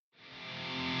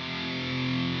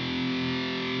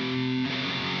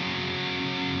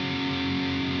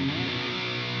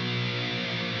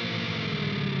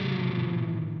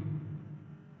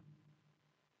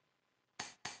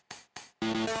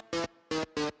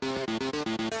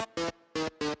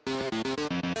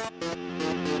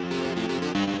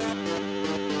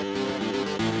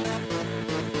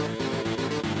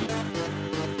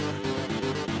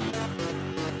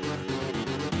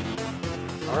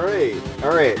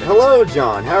Great. Hello,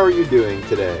 John. How are you doing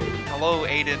today? Hello,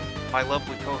 Aiden, my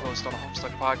lovely co-host on the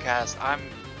Homestuck podcast.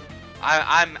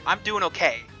 I'm doing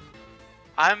okay.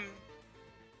 I'm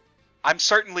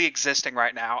certainly existing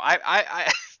right now.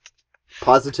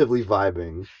 Positively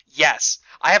vibing. Yes,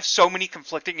 I have so many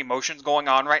conflicting emotions going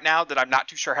on right now that I'm not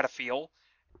too sure how to feel.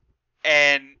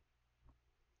 And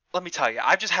let me tell you,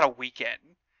 I've just had a weekend.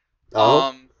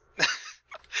 Oh?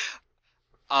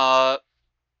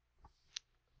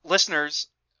 Listeners,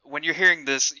 when you're hearing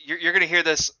this, you're going to hear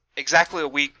this exactly a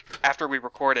week after we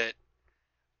record it.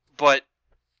 But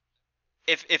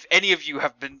if any of you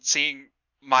have been seeing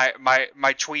my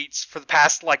tweets for the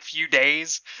past few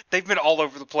days, they've been all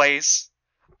over the place.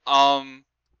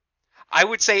 I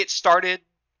would say it started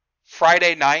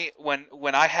Friday night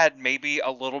when I had maybe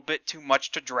a little bit too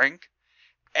much to drink.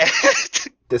 And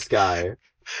This guy.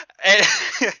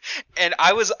 and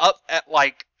I was up at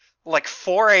like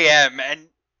 4 a.m. and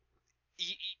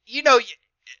you know,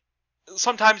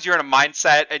 sometimes you're in a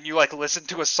mindset and you listen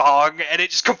to a song and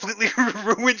it just completely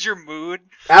ruins your mood.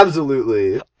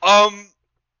 Absolutely.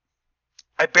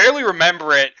 I barely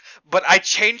remember it, but I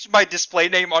changed my display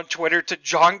name on Twitter to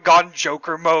John Gone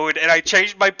Joker mode, and I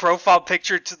changed my profile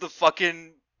picture to the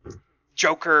fucking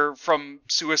Joker from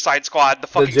Suicide Squad, the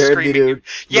fucking screaming.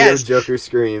 Yes. Joker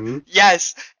scream.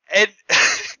 Yes,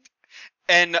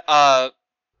 and I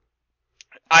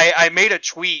made a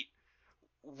tweet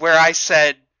where I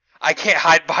said, I can't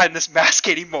hide behind this mask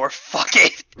anymore, fuck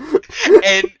it.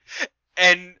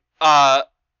 and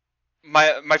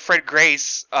my friend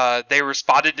Grace, they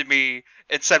responded to me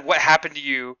and said, what happened to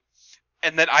you?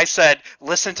 And then I said,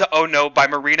 listen to Oh No by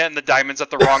Marina and the Diamonds at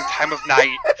the wrong time of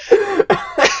night.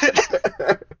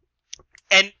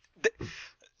 And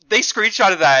they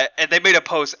screenshotted that and they made a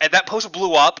post, and that post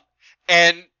blew up.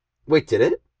 And wait, did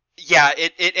it? Yeah,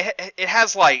 it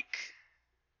has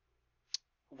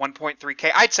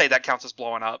 1.3K. I'd say that counts as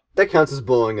blowing up. That counts as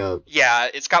blowing up. Yeah,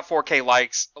 it's got 4K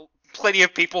likes. Plenty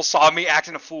of people saw me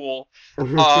acting a fool.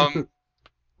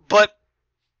 But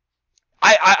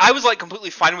I was completely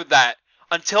fine with that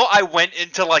until I went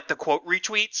into the quote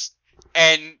retweets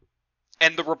and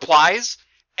the replies,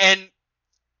 and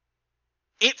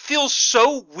it feels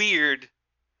so weird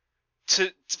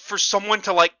for someone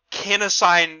to can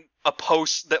assign a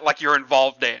post that you're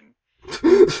involved in.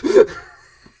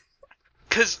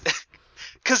 Cause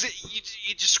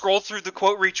you just scroll through the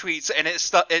quote retweets and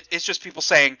it's just people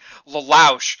saying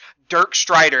Lelouch, Dirk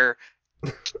Strider,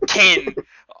 Kin,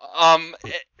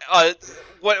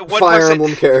 what Fire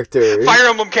Emblem character. Fire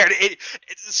Emblem character.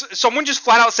 Someone just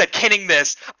flat out said kinning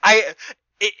this.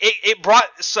 It brought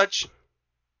such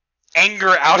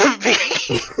anger out of me.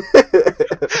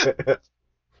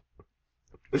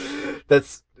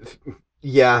 That's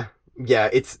yeah.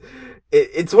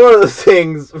 It's one of those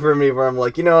things for me where I'm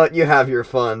like, you know what, you have your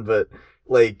fun, but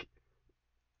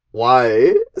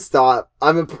why? Stop.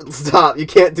 Stop. You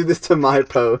can't do this to my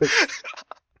post.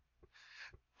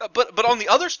 But on the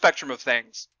other spectrum of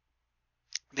things,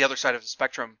 the other side of the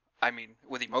spectrum, I mean,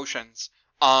 with emotions,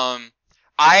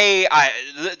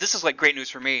 this is like great news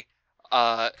for me,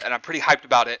 and I'm pretty hyped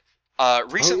about it.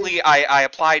 Recently, I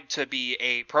applied to be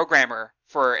a programmer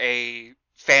for a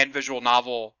fan visual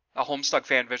novel, a Homestuck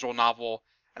fan visual novel,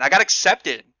 and I got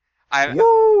accepted. I'm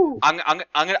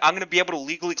gonna be able to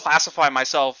legally classify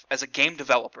myself as a game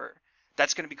developer.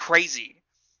 That's gonna be crazy.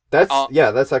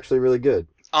 That's actually really good.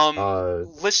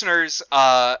 Listeners,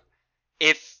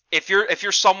 if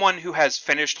you're someone who has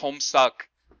finished Homestuck,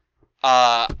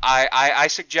 I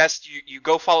suggest you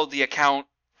go follow the account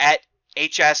at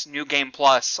HS New Game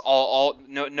Plus. All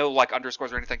no like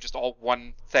underscores or anything, just all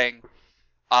one thing.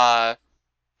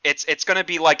 It's gonna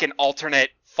be like an alternate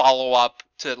follow up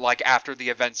to like after the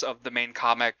events of the main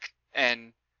comic,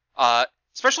 and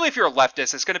especially if you're a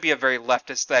leftist, it's gonna be a very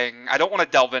leftist thing. I don't want to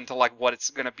delve into like what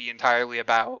it's gonna be entirely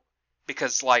about,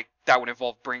 because like that would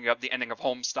involve bringing up the ending of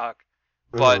Homestuck,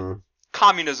 but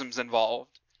communism's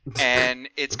involved, and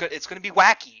it's gonna be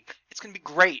wacky. It's gonna be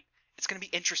great. It's gonna be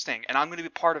interesting, and I'm gonna be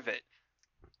part of it.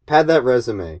 Pad that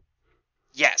resume.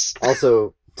 Yes.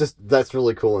 Also, just that's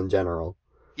really cool in general.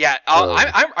 Yeah,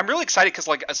 I'm really excited because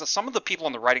like as some of the people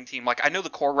on the writing team, like I know the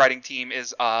core writing team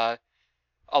is a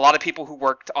lot of people who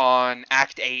worked on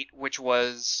Act 8, which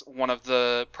was one of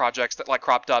the projects that like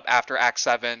cropped up after Act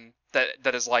 7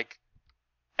 that is like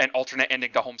an alternate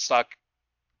ending to Homestuck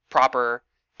proper,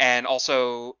 and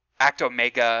also Act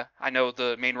Omega. I know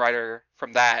the main writer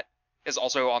from that is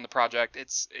also on the project.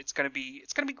 It's gonna be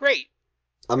great.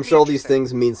 I'm sure all these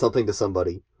things mean something to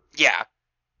somebody. Yeah.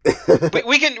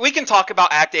 we can talk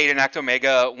about Act 8 and Act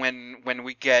Omega when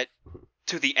we get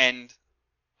to the end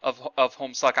of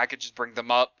Homestuck, I could just bring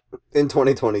them up. In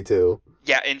 2022.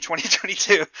 Yeah, in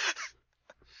 2022.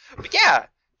 But yeah,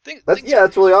 things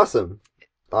That's really awesome.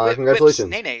 whips, Congratulations.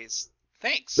 nays.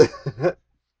 Thanks.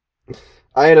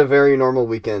 I had a very normal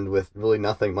weekend with really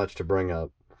nothing much to bring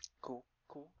up. Cool,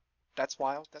 cool. That's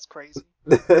wild. That's crazy.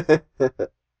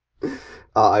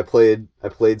 I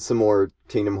played some more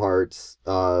Kingdom Hearts,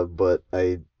 but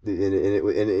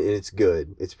it's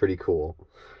good. It's pretty cool.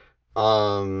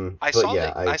 But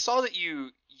yeah, I saw that you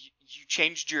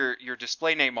changed your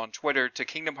display name on Twitter to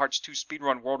Kingdom Hearts 2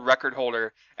 Speedrun World Record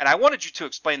Holder, and I wanted you to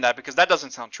explain that because that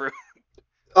doesn't sound true.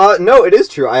 no, it is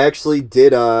true. I actually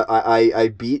did. I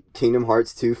beat Kingdom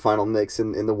Hearts 2 Final Mix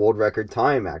in the world record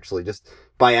time. Actually, just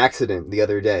by accident the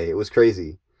other day. It was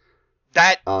crazy.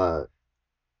 That Uh,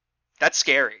 that's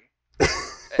scary.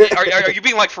 Are you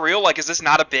being like for real? Like, is this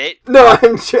not a bit? no,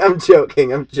 I'm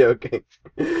joking. I'm joking.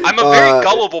 I'm a very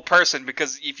gullible person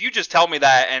because if you just tell me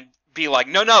that and be like,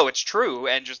 no, it's true,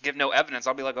 and just give no evidence,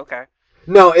 I'll be like, okay.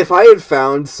 No, if I had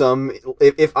found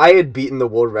if I had beaten the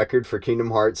world record for Kingdom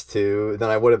Hearts 2, then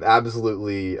I would have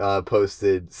absolutely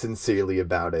posted sincerely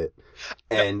about it,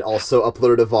 No, and also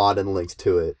uploaded a VOD and linked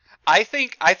to it. I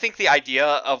think the idea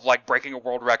of like breaking a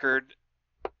world record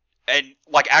and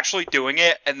like actually doing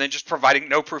it and then just providing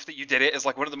no proof that you did it is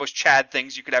like one of the most Chad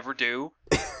things you could ever do.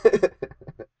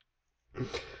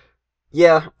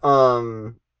 Yeah,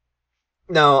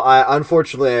 no, I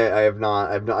unfortunately I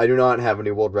do not have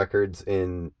any world records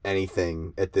in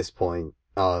anything at this point.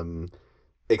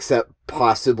 Except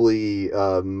possibly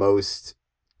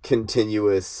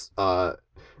continuous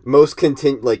most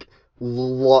continu like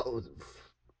lo-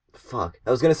 fuck.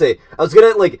 I was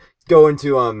gonna like go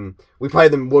into we probably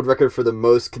had the world record for the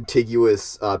most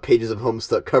contiguous pages of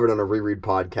Homestuck covered on a reread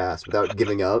podcast without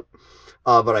giving up.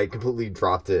 But I completely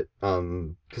dropped it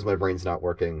because my brain's not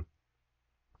working.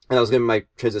 And I was getting my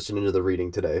transition into the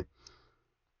reading today.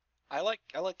 I like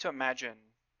to imagine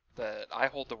that I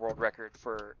hold the world record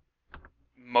for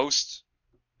most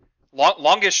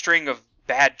longest string of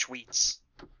bad tweets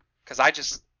because I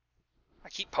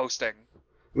keep posting.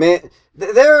 Man,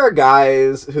 there are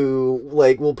guys who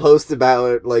like will post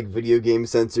about like video game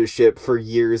censorship for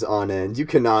years on end. You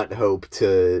cannot hope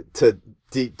to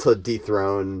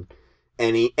dethrone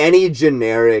any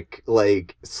generic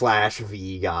like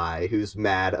 /V guy who's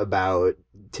mad about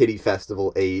Titty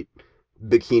Festival 8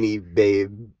 Bikini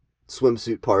Babe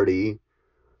swimsuit party.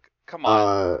 Come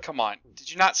on, Uh, come on. Did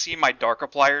you not see my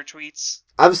Darkiplier tweets?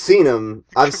 I've seen them.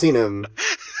 I've seen them.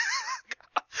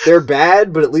 They're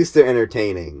bad, but at least they're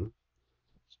entertaining.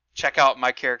 Check out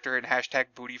my character in hashtag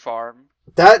Booty Farm.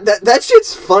 That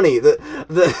shit's funny.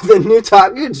 The new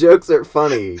Taku jokes are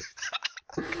funny.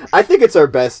 I think it's our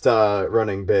best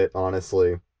running bit,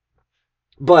 honestly.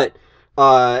 But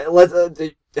let's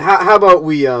how about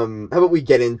we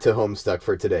get into Homestuck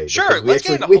for today? Sure, Because let's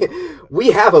get into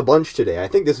we have a bunch today. I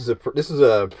think this is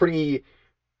a pretty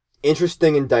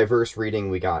interesting and diverse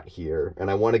reading we got here, and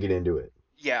I want to get into it.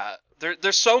 yeah.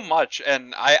 There's so much,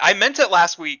 and I meant it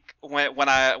last week when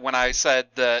I said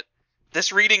that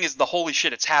this reading is the holy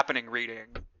shit it's happening reading.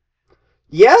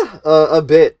 Yeah, a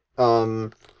bit.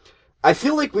 I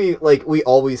feel like we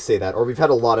always say that, or we've had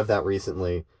a lot of that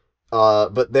recently.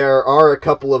 But there are a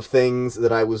couple of things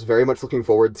that I was very much looking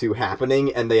forward to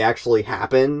happening, and they actually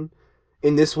happen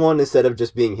in this one instead of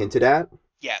just being hinted at.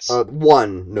 Yes.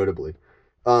 One notably.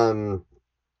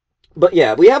 But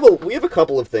yeah, we have a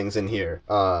couple of things in here,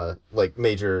 like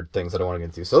major things that I want to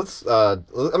get into. So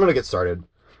I'm gonna get started.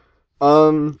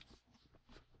 So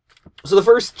the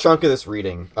first chunk of this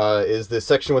reading, is the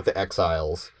section with the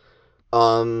exiles.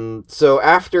 So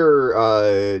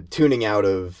after tuning out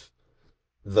of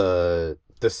the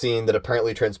scene that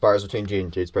apparently transpires between Jade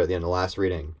and Jadespire at the end of the last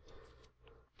reading,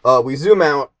 we zoom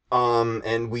out,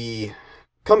 and we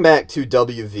come back to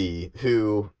WV,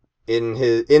 who in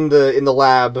the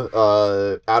lab,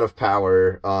 out of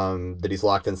power, that he's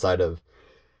locked inside of,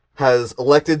 has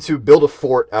elected to build a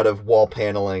fort out of wall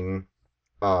paneling,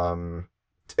 and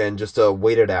just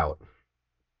wait it out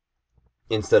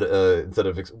instead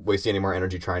of wasting any more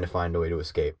energy trying to find a way to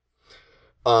escape.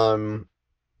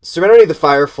 Serenity the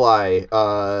Firefly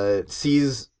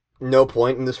sees no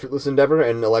point in this fruitless endeavor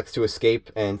and elects to escape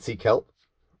and seek help.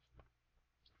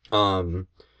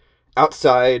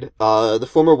 Outside, the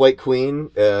former White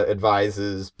Queen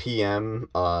advises PM,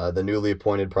 the newly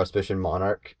appointed Prospician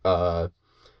Monarch,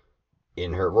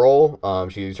 in her role.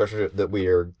 She instructs that we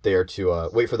are there to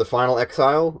wait for the final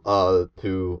exile,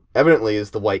 who evidently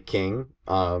is the White King,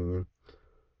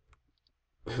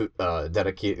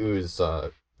 who's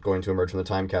going to emerge from the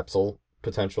time capsule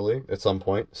potentially at some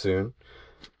point soon.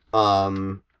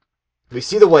 we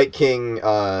see the White King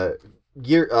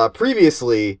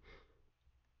previously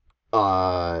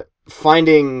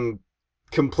finding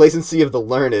Complacency of the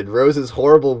Learned, Rose's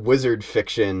horrible wizard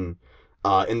fiction,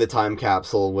 in the time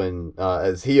capsule when,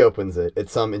 as he opens it at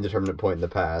some indeterminate point in the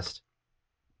past.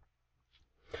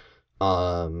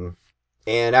 And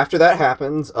after that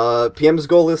happens, PM's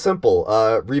goal is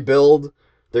simple: rebuild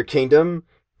their kingdom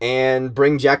and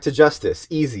bring Jack to justice.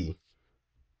 Easy.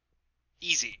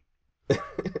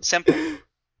 Simple.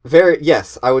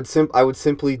 Yes, I would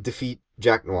simply defeat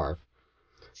Jack Noir.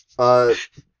 The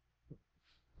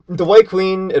White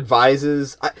Queen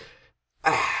advises.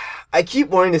 I keep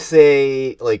wanting to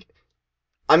say, like,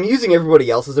 I'm using everybody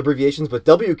else's abbreviations, but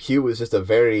WQ is just a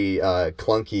very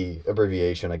clunky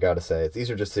abbreviation, I gotta say. It's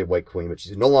easier just to say White Queen, but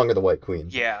she's no longer the White Queen.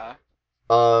 Yeah.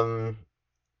 The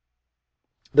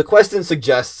question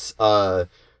suggests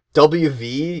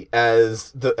WV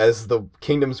as the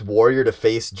kingdom's warrior to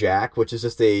face Jack, which is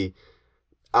just I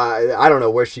don't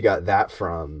know where she got that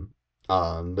from.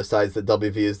 Besides that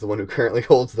WV is the one who currently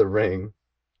holds the ring.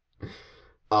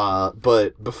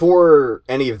 But before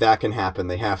any of that can happen,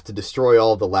 they have to destroy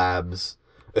all the labs,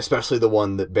 especially the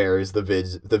one that bears the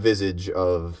visage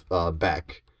of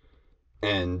Beck.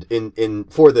 And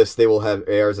for this, they will have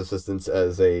AR's assistance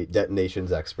as a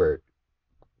detonations expert.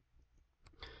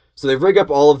 So they rig up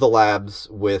all of the labs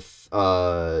with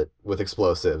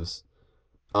explosives.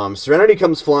 Serenity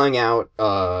comes flying out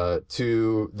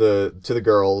to the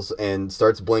girls and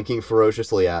starts blinking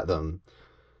ferociously at them.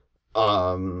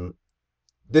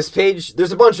 This page,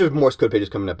 there's a bunch of Morse code pages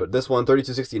coming up, but this one,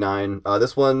 3269,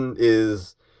 this one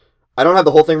is, I don't have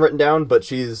the whole thing written down, but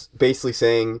she's basically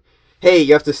saying, hey,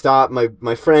 you have to stop,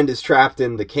 my friend is trapped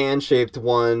in the can-shaped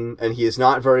one, and he is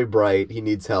not very bright, he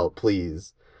needs help,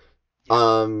 please.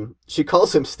 She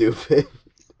calls him stupid.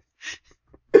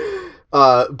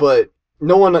 But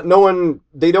no one,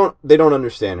 they don't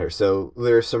understand her, so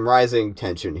there's some rising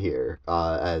tension here,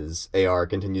 as AR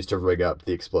continues to rig up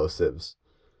the explosives.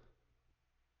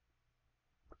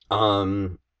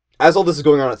 As all this is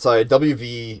going on outside,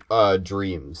 WV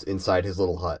dreams inside his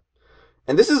little hut.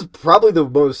 And this is probably the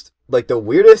most, like, the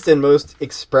weirdest and most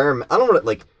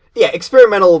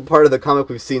experimental part of the comic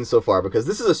we've seen so far, because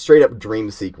this is a straight up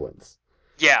dream sequence.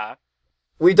 Yeah.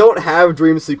 We don't have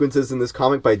dream sequences in this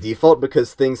comic by default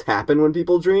because things happen when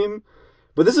people dream,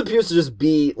 but this appears to just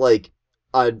be, like,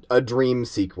 a dream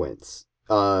sequence,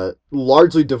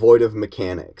 largely devoid of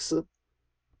mechanics.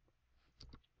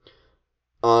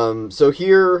 So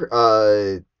here,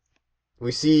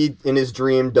 we see in his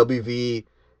dream, WV,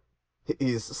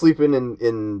 he's sleeping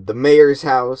in the mayor's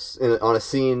house on a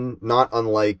scene not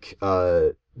unlike,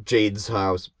 Jade's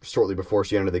house shortly before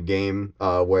she entered the game,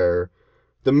 where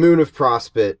the moon of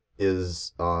Prospect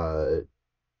is,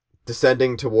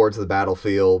 descending towards the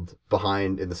battlefield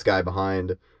in the sky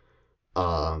behind,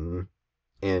 and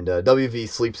WV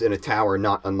sleeps in a tower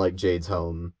not unlike Jade's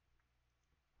home.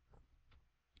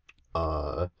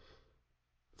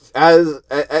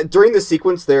 During this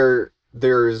sequence,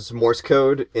 there's Morse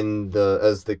code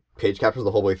as the page captures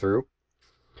the whole way through.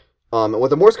 And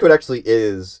what the Morse code actually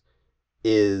is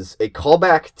a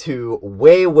callback to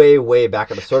way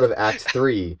back at the start of Act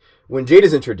 3, when Jade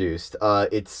is introduced.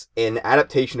 It's an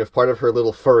adaptation of part of her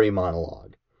little furry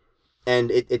monologue.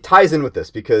 And it ties in with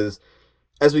this, because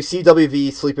as we see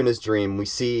WV sleep in his dream, we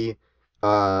see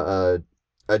a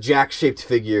jack-shaped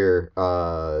figure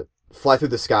fly through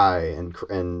the sky,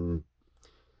 and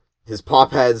his paw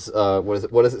pads,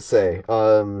 what does it say?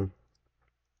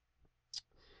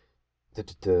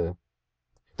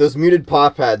 Those muted paw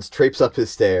pads traipse up his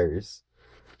stairs,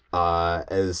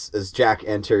 as Jack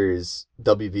enters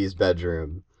WV's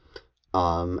bedroom.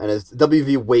 And as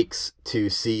WV wakes to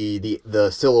see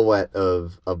the silhouette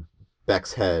of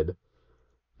Beck's head,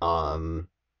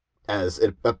 as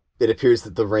it appears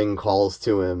that the ring calls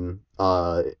to him,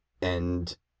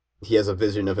 and he has a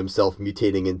vision of himself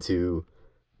mutating into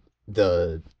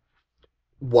the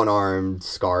one-armed,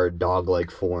 scarred, dog-like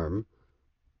form.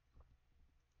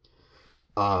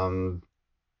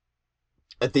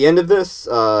 At the end of this,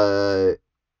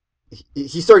 he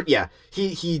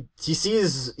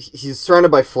sees, he's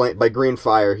surrounded by green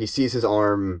fire. He sees his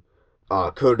arm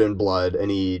coated in blood,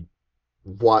 and he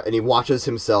watches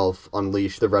himself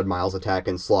unleash the Red Miles attack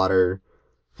and slaughter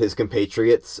his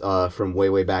compatriots from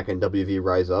way back in WV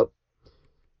Rise Up.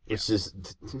 It's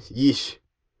just yeesh.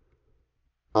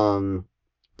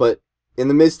 But in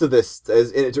the midst of this,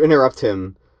 to interrupt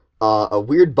him, a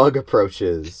weird bug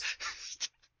approaches,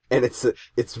 and it's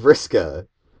Vriska,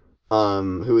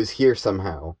 who is here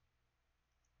somehow.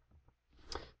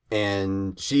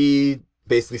 And she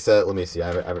basically said, let me see,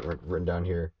 I haven't written down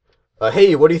here.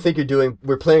 Hey, what do you think you're doing?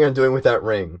 We're planning on doing with that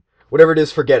ring. Whatever it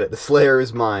is, forget it. The Slayer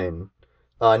is mine.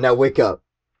 Now wake up.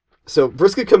 So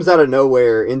Vriska comes out of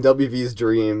nowhere in WV's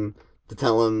dream to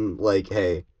tell him, like,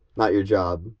 hey, not your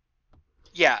job.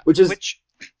 Yeah, Which is... which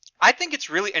I think it's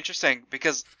really interesting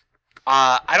because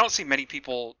I don't see many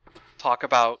people talk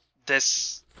about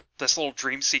this little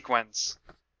dream sequence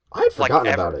I had like forgotten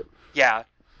ever. about it. Yeah.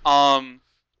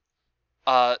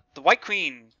 The White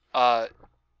Queen,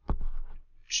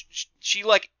 she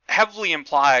like heavily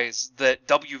implies that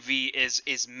WV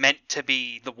is meant to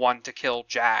be the one to kill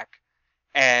Jack,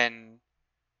 and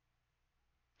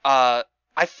I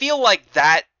feel like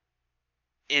that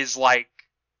is like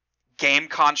game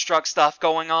construct stuff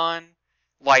going on.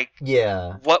 Like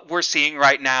Yeah. what we're seeing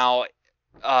right now,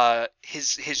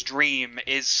 his dream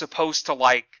is supposed to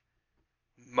like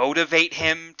motivate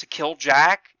him to kill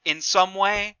Jack in some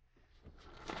way,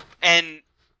 and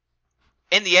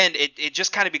in the end, it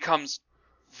just kind of becomes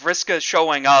Vriska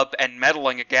showing up and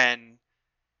meddling again.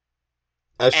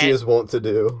 As she And is wont to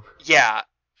do. yeah,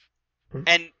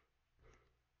 and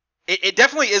it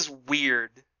definitely is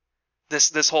weird,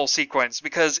 this whole sequence,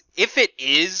 because if it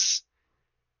is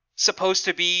supposed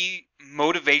to be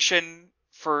motivation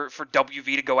for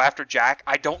WV to go after Jack,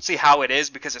 I don't see how it is,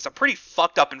 because it's a pretty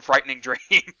fucked up and frightening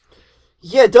dream.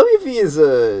 Yeah, WV is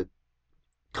a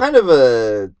kind of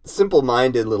a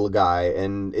simple-minded little guy,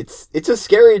 and it's a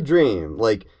scary dream.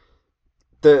 Like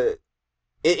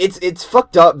it's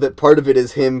fucked up that part of it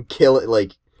is him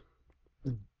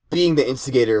being the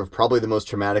instigator of probably the most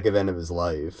traumatic event of his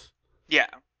life. Yeah.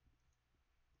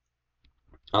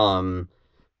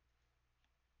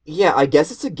 Yeah, I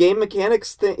guess it's a game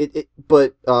mechanics thing.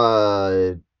 But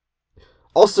also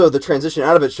the transition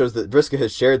out of it shows that Vriska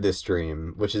has shared this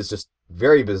dream, which is just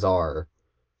very bizarre.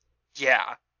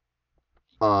 Yeah.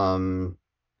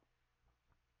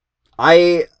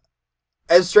 I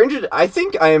as strange as I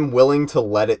think I am willing to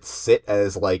let it sit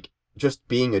as like just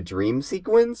being a dream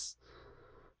sequence.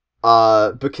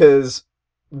 Because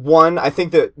one, I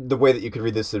think that the way that you could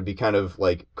read this would be kind of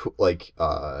like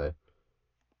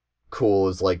cool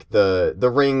is like the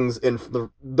rings in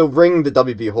the ring that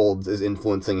WB holds is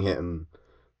influencing him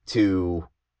to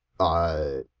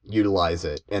utilize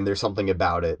it, and there's something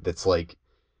about it that's like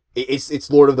it's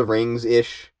Lord of the Rings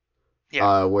ish.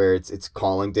 Yeah. Where it's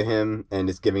calling to him and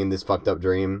it's giving him this fucked up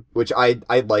dream, which I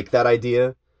like that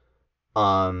idea.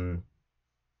 I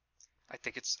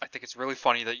think it's really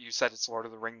funny that you said it's Lord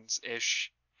of the Rings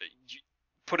ish.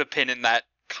 Put a pin in that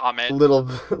comment. little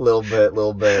bit.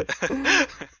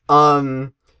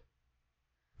 And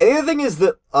the other thing is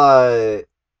that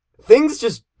things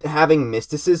just having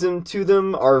mysticism to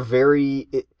them are very.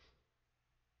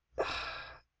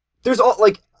 There's all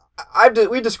like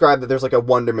we described that there's like a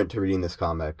wonderment to reading this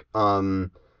comic,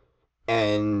 and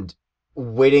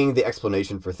waiting the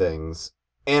explanation for things,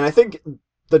 and I think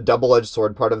the double-edged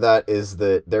sword part of that is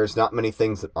that there's not many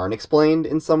things that aren't explained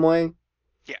in some way.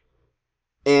 Yeah.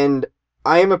 And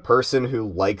I am a person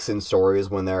who likes in stories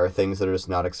when there are things that are just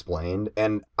not explained,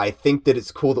 and I think that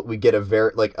it's cool that we get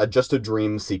just a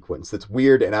dream sequence that's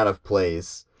weird and out of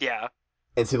place. Yeah.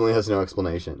 And seemingly has no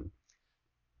explanation.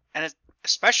 And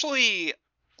especially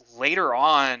later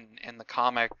on in the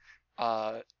comic,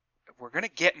 we're gonna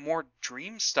get more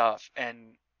dream stuff,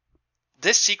 and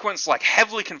this sequence like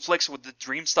heavily conflicts with the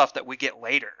dream stuff that we get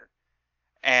later,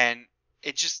 and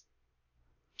it just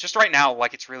right now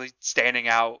like it's really standing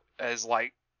out as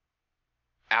like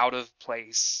out of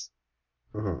place.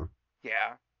 Mm-hmm.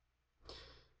 Yeah.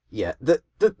 Yeah, the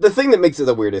thing that makes it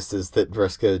the weirdest is that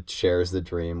Vriska shares the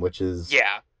dream, which is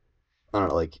Yeah. I don't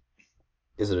know, like,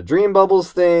 is it a dream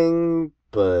bubbles thing?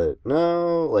 But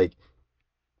no, like,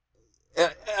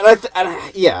 the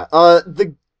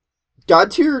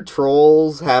god tier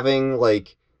trolls having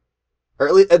like, or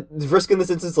at least Vriska in this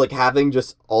instance, like having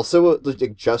just also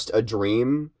just a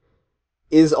dream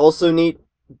is also neat.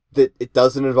 That it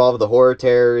doesn't involve the horror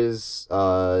tears.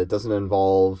 It doesn't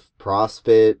involve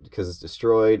Prospit because it's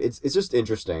destroyed. It's just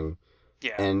interesting.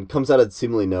 Yeah. And comes out of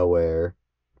seemingly nowhere.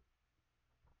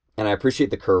 And I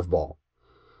appreciate the curveball.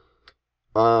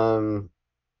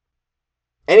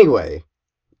 Anyway,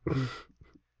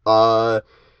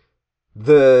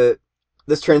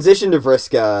 this transition to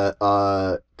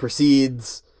Vriska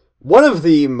proceeds one of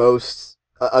the most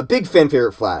a big fan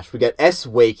favorite Flash. We got S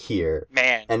Wake here,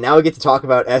 Man. and now we get to talk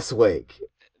about S Wake.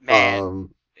 Man,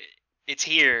 it's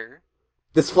here.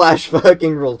 This Flash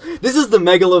fucking rules. This is the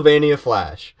megalovania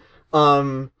Flash.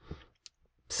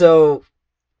 So,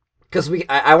 because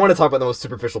I want to talk about the most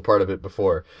superficial part of it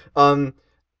before.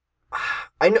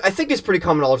 I think it's pretty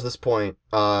common knowledge at this point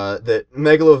that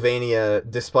Megalovania,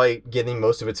 despite getting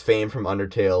most of its fame from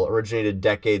Undertale, originated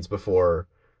decades before,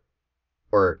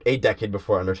 or a decade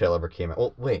before Undertale ever came out.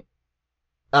 Well, wait.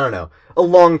 I don't know. A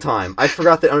long time. I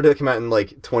forgot that Undertale came out in,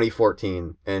 like,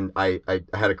 2014, and I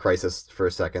had a crisis for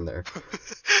a second there.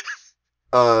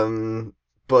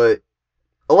 But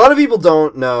a lot of people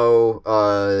don't know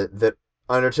that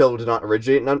Undertale did not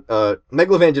originate in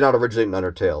Megalovania did not originate in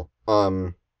Undertale.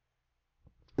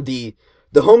 The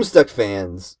Homestuck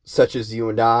fans, such as you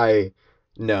and I,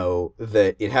 know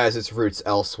that it has its roots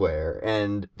elsewhere,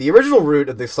 and the original root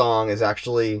of the song is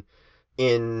actually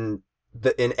in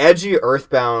an edgy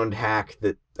Earthbound hack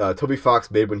that Toby Fox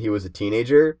made when he was a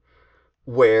teenager,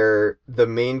 where the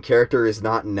main character is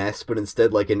not Ness, but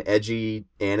instead like an edgy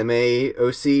anime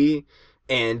OC.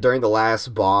 And during the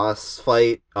last boss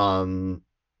fight, the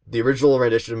original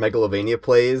rendition of Megalovania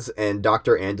plays, and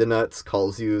Dr. Andonuts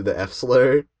calls you the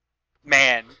F-slur.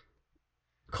 Man.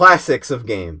 Classics of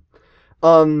game.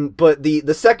 But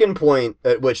the second point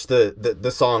at which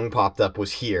the song popped up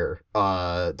was here.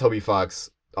 Toby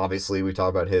Fox, obviously, we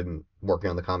talk about him working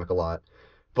on the comic a lot.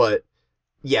 But,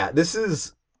 yeah, this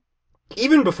is...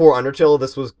 Even before Undertale,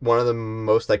 this was one of the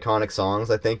most iconic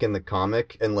songs, I think, in the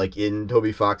comic, and, like, in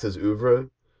Toby Fox's oeuvre.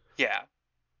 Yeah.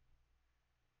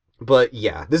 But,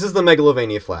 yeah, this is the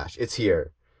Megalovania Flash. It's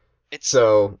here. It's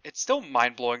still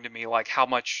mind-blowing to me, like, how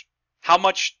much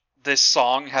this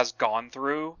song has gone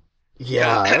through.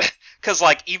 Yeah. Because,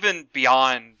 like, even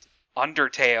beyond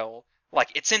Undertale,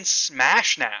 like, it's in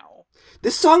Smash now.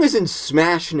 This song is in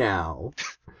Smash now.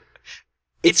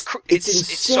 It's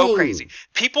so crazy.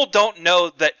 People don't know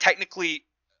that technically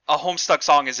a Homestuck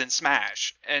song is in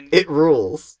Smash, and it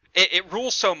rules. It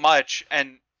rules so much,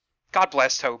 and God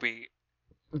bless Toby.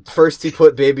 First he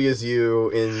put Baby Is You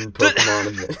in Pokemon,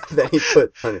 and then he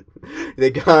put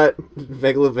they got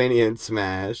Megalovania in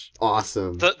Smash.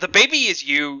 Awesome. The Baby Is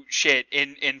You shit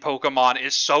in Pokemon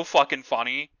is so fucking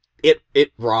funny. It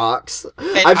rocks.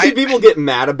 I've seen people get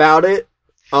mad about it.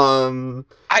 And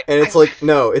it's like,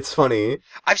 no, it's funny.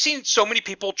 I've seen so many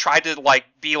people try to like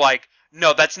be like,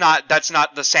 no, that's not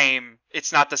the same.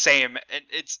 It's not the same.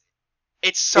 It's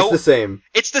the same.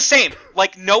 It's the same.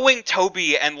 Like, knowing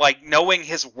Toby and like knowing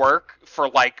his work for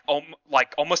like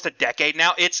almost a decade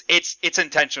now, it's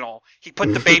intentional. He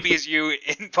put the Baby Is You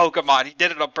in Pokemon. He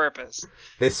did it on purpose.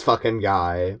 This fucking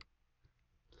guy.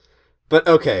 But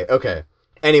okay.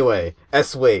 Anyway,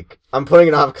 S-Wake. I'm putting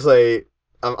it off because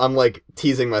I'm like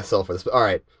teasing myself for this. But all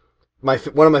right,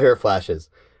 one of my favorite flashes.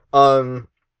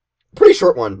 Pretty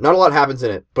short one. Not a lot happens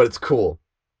in it, but it's cool.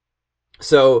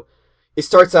 So it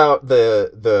starts out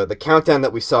the countdown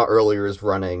that we saw earlier is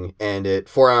running, and at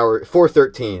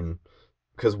 4:13,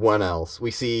 because when else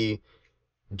we see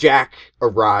Jack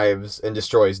arrives and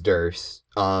destroys Durst.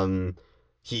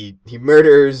 He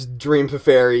murders Dream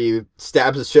Fairy,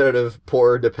 stabs the shit out of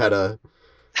poor Depetta.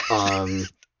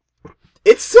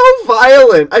 It's so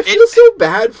violent. I feel so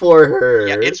bad for her.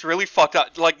 Yeah, it's really fucked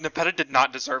up. Like, Nepeta did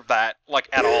not deserve that, like,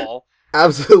 at all.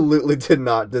 Absolutely did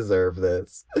not deserve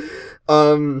this.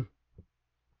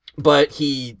 But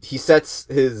he sets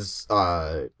his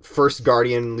first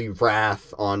guardianly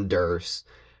wrath on Durst,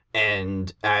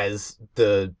 and as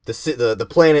the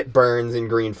planet burns in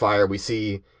green fire, we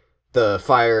see the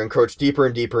fire encroach deeper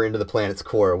and deeper into the planet's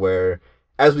core, where,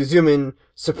 as we zoom in,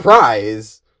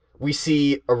 surprise, we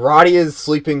see Aradia's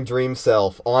sleeping dream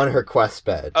self on her quest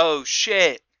bed. Oh,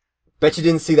 shit. Bet you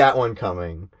didn't see that one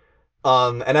coming.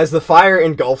 And as the fire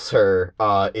engulfs her,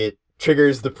 it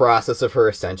triggers the process of her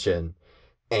ascension.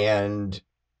 And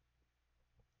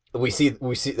we see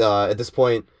at this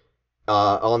point,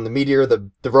 on the meteor, the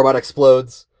robot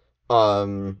explodes.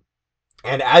 And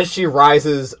as she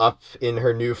rises up in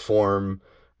her new form,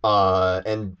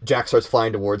 and Jack starts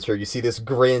flying towards her, you see this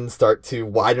grin start to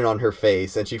widen on her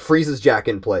face, and she freezes Jack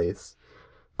in place,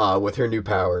 with her new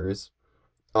powers.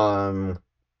 We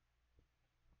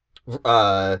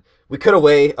cut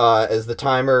away, as the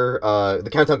timer, the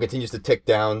countdown continues to tick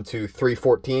down to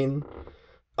 3:14,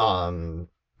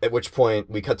 at which point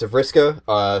we cut to Vriska.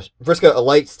 Vriska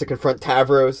alights to confront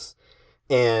Tavros,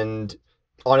 and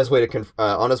on his way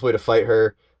to fight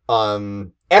her,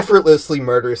 effortlessly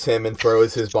murders him and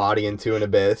throws his body into an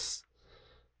abyss.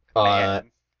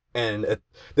 And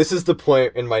this is the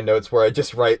point in my notes where I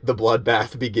just write, the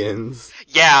bloodbath begins.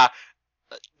 Yeah.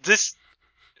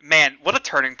 Man, what a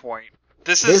turning point.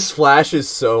 This Flash is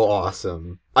so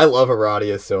awesome. I love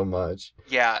Aradia so much.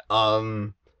 Yeah.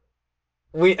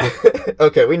 We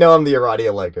know I'm the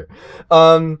Aradia liker.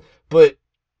 But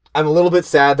I'm a little bit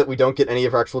sad that we don't get any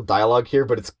of her actual dialogue here,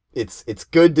 but it's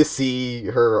good to see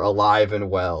her alive and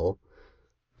well.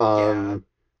 Yeah. Um,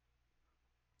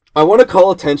 I want to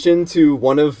call attention to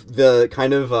one of the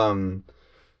kind of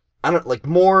I don't like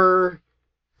more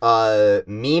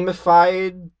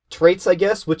memeified traits, I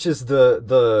guess, which is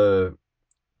the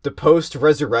post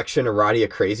resurrection Aradia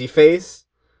crazy face.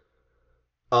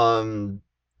 Um,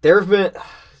 there have been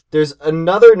there's like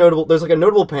a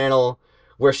notable panel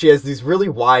where she has these really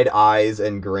wide eyes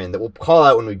and grin that we'll call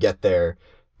out when we get there.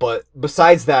 But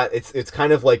besides that, it's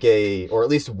kind of like or at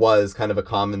least was kind of a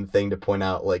common thing to point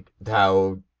out, like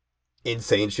how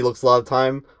insane she looks a lot of the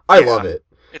time. I love Yeah. it,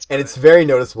 It's and good. it's very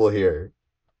noticeable here.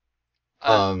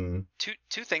 Uh, Um,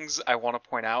 two things I want to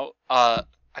point out. I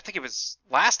think it was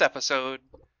last episode.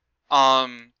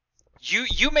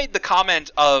 You made the comment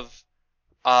of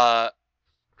uh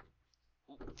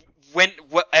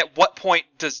at what point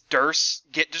does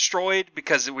Durst get destroyed,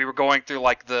 because we were going through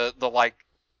like the like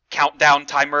countdown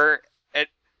timer.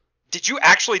 Did you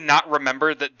actually not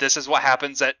remember that this is what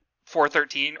happens at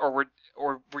 413, or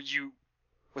were you,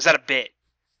 was that a bit?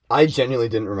 I genuinely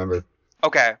didn't remember.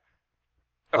 Okay.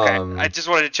 Okay. I Um, just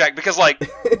wanted to check because like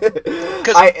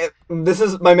because this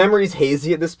is my memory's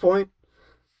hazy at this point.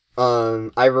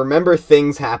 I remember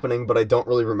things happening, but I don't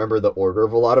really remember the order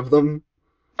of a lot of them.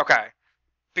 okay,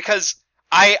 because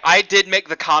I did make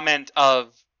the comment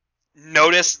of,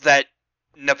 notice that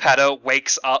Nepeta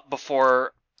wakes up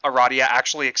before Aradia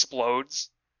actually explodes,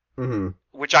 Hmm.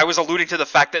 which I was alluding to the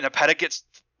fact that Nepeta gets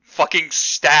fucking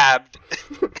stabbed.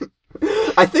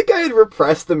 I think I had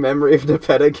repressed the memory of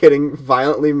Nepeta getting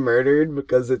violently murdered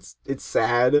because it's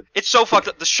sad. It's so fucked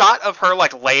up. The shot of her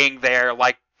like laying there,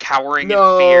 like cowering in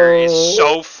fear, is No,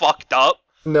 so fucked up.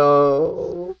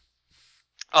 no.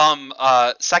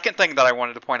 Second thing that I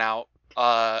wanted to point out,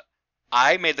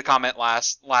 I made the comment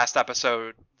last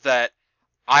episode that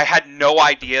I had no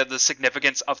idea the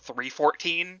significance of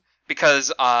 314,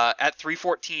 because at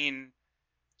 314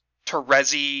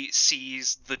 Terezi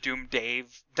sees the Doom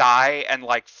Dave die and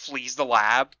like flees the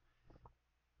lab,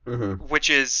 Hmm. which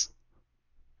is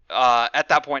at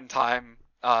that point in time,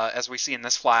 as we see in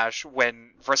this flash,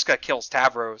 when Vriska kills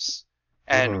Tavros,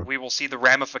 Hmm. and we will see the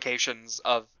ramifications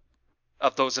of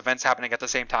those events happening at the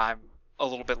same time a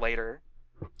little bit later.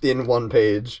 In one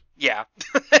page. Yeah.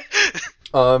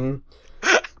 Um.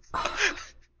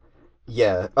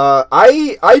 Yeah.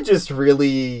 I just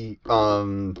really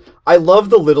I love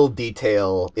the little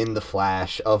detail in the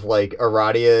flash of like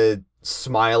Aradia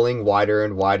smiling wider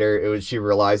and wider when she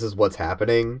realizes what's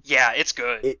happening. Yeah, it's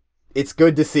good. It's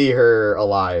good to see her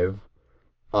alive.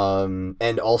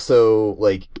 And also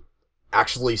like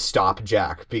actually stop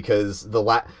Jack, because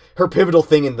her pivotal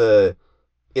thing in the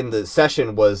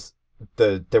session was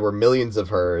there were millions of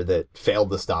her that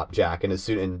failed to stop Jack, and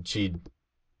she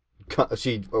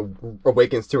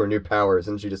awakens to her new powers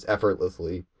and she just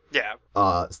effortlessly Yeah.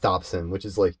 stops him, which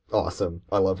is like awesome.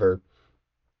 I love her.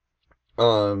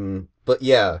 But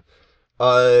yeah,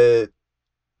 Vriska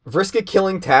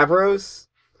killing Tavros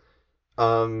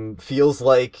feels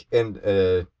like, and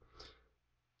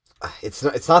it's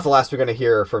not the last we're gonna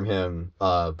hear from him.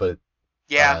 But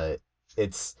Yeah.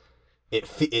 it's it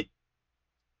it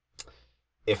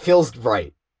it feels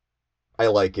right. I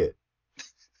like it.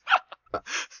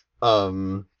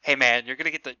 Hey man, you're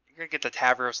gonna get the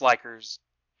Tavros likers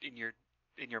in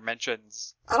your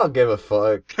mentions. I don't give a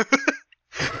fuck.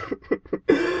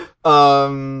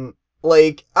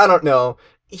 Like, I don't know.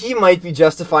 He might be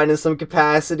justified in some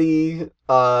capacity.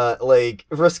 Like,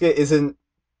 Vriska isn't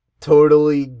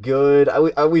totally good.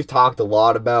 We've talked a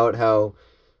lot about how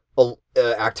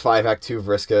Act 5, Act 2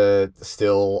 Vriska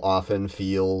still often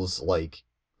feels like,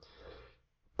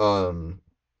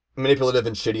 manipulative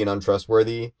and shitty and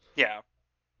untrustworthy. Yeah.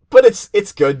 But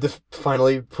it's good to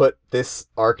finally put this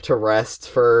arc to rest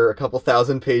for a couple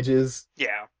thousand pages.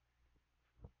 Yeah.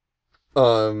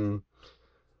 And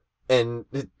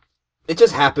it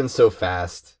just happens so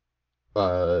fast.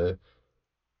 Vriska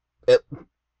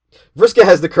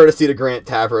has the courtesy to grant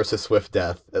Tavros a swift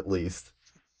death, at least.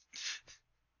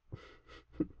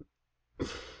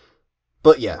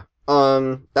 But yeah,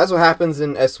 that's what happens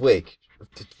in S-Wake.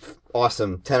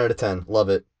 Awesome, 10 out of 10, love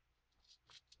it.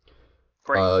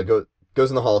 Great. Goes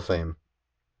in the Hall of Fame.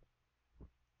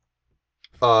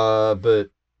 But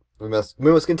we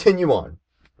must continue on.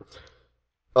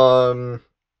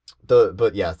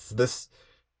 But yes, this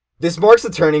marks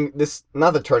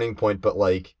not the turning point, but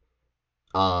like,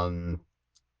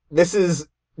 this is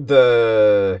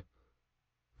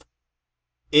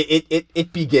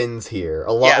it begins here.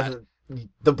 A lot Yeah. of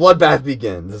the bloodbath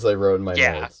begins, as I wrote in my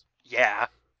Yeah. notes. Yeah.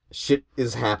 Shit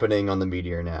is happening on the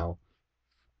meteor now.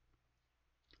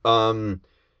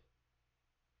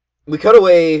 we cut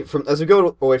away from, as we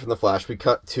go away from the Flash, we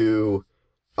cut to,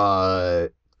 uh,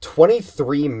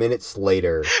 23 minutes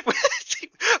later.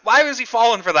 Why was he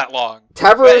falling for that long?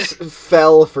 Tavros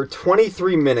fell for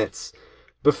 23 minutes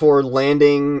before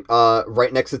landing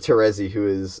right next to Terezi, who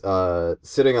is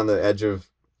sitting on the edge of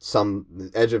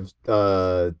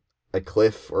a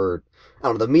cliff, or I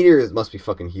don't know. The meteor must be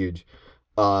fucking huge,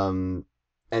 and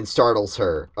startles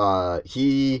her.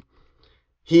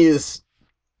 He's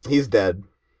dead.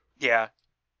 Yeah.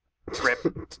 Rip.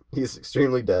 He's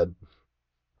extremely dead.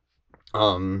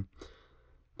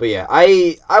 But yeah,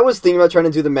 I was thinking about trying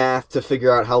to do the math to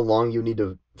figure out how long you need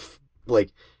to,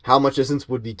 like, how much distance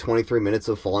would be 23 minutes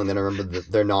of falling. Then I remember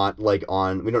that they're not, like,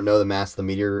 on, we don't know the mass of the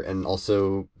meteor, and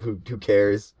also, who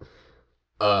cares?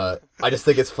 I just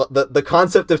think it's the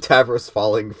concept of Tavros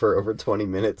falling for over 20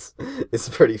 minutes is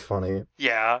pretty funny.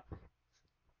 Yeah.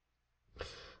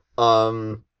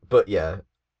 But yeah.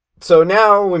 So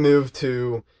now we move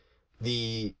to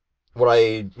what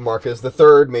I mark as the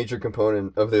third major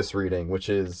component of this reading, which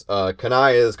is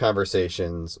Kanaya's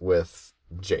conversations with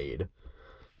Jade.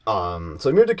 So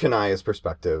we move to Kanaya's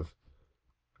perspective.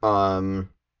 It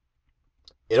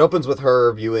opens with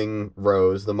her viewing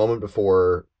Rose the moment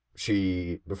before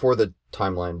the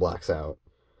timeline blacks out.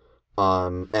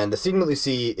 And the scene that we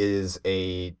see is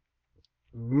a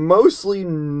mostly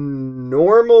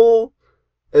normal,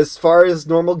 as far as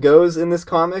normal goes in this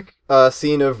comic,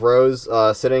 scene of Rose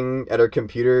sitting at her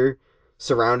computer,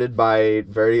 surrounded by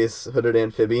various hooded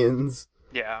amphibians.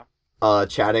 Yeah.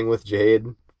 Chatting with Jade.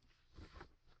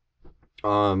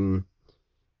 And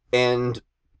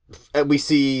we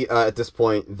see at this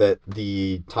point that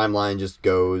the timeline just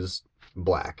goes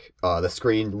black. The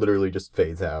screen literally just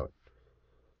fades out.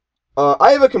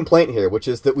 I have a complaint here, which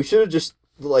is that we should have just,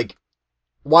 like,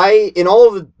 why, in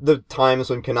all of the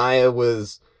times when Kanaya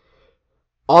was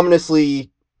ominously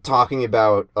talking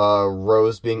about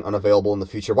Rose being unavailable in the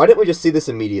future, why didn't we just see this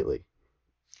immediately?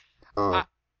 I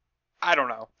don't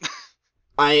know.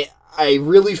 I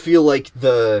really feel like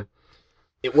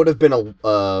it would have been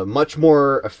a much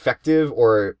more effective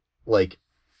or, like,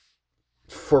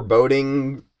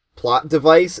 foreboding plot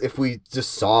device if we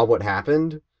just saw what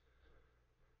happened.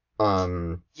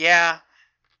 Yeah.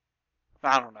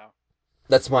 I don't know.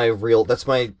 That's my real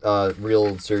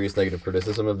serious negative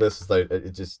criticism of this, is that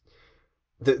it just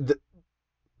the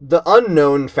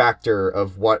unknown factor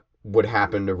of what would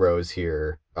happen to Rose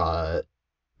here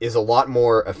is a lot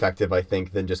more effective, I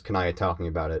think, than just Kanaya talking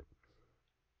about it.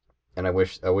 And I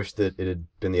wish that it had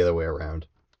been the other way around.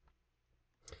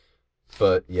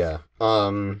 But yeah.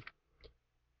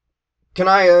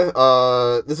 Kanaya,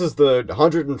 this is the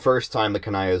 101st time that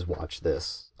Kanaya has watched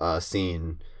this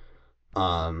scene.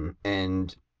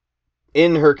 And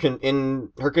in her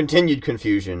continued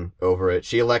confusion over it,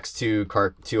 she elects to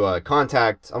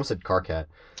contact. I almost said Carcat.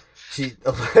 She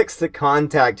elects to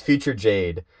contact future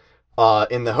Jade,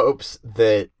 in the hopes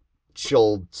that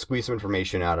she'll squeeze some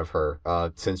information out of her,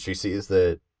 since she sees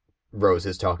that Rose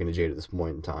is talking to Jade at this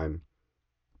point in time.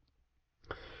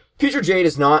 Future Jade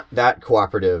is not that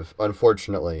cooperative,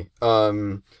 unfortunately.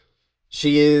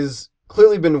 She is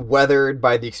clearly been weathered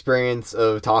by the experience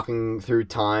of talking through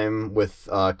time with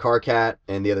Carcat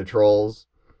and the other trolls,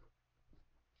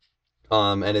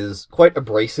 and is quite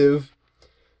abrasive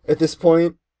at this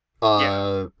point,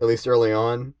 at least early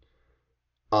on.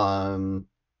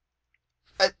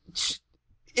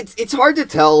 It's hard to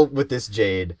tell with this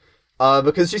Jade,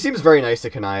 because she seems very nice to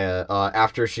Kanaya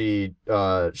after she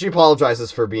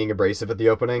apologizes for being abrasive at the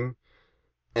opening,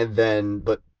 and then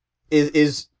but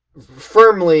is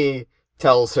firmly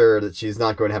tells her that she's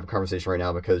not going to have a conversation right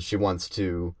now because she wants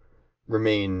to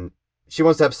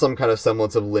have some kind of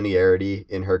semblance of linearity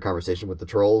in her conversation with the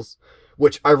trolls,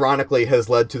 which ironically has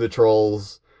led to the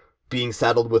trolls being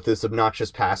saddled with this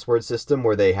obnoxious password system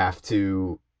where they have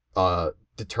to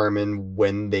determine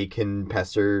when they can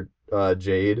pester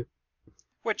Jade.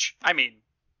 Which, I mean,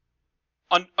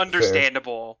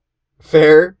 understandable.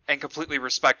 Fair. And completely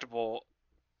respectable.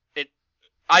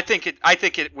 I think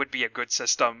it would be a good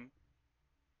system.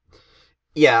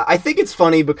 Yeah, I think it's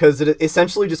funny because it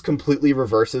essentially just completely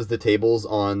reverses the tables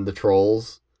on the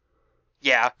trolls.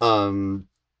 Yeah. I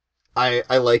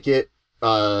like it.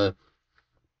 Yeah.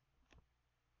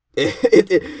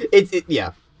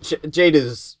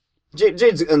 Jade's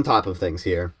on top of things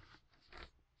here.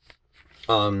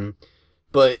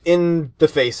 But in the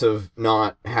face of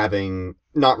not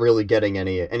really getting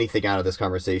anything out of this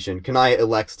conversation, Kanaya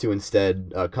elects to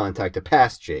instead contact a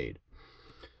past Jade.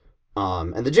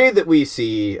 And the Jade that we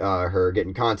see her get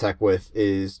in contact with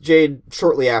is Jade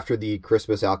shortly after the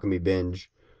Christmas alchemy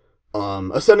binge,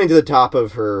 ascending to the top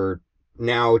of her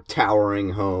now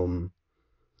towering home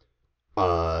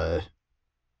uh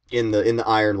in the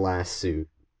Iron Last suit.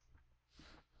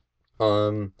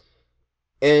 And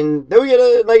then we get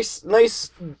a nice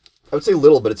I would say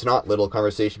little, but it's not little,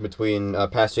 conversation between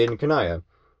Past Jade and Kanaya.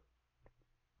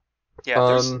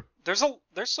 Yeah,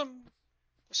 there's some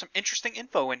interesting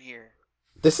info in here.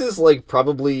 This is like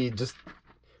probably just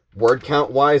word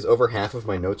count wise over half of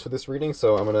my notes for this reading,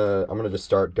 so I'm gonna just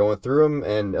start going through them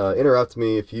and interrupt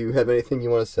me if you have anything you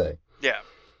want to say. Yeah.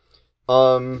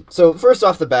 So first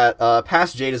off the bat,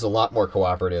 Past Jade is a lot more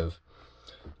cooperative.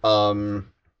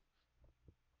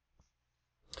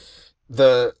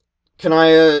 The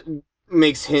Kanaya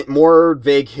makes more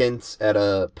vague hints at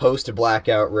a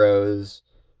post-blackout Rose,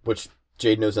 which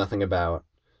Jade knows nothing about.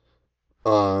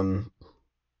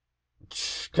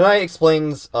 Kanaya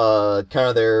explains kind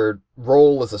of their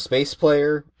role as a space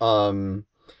player,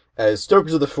 as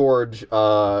Stokers of the Forge,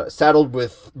 saddled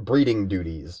with breeding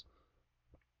duties.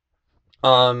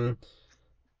 Jade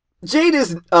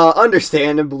is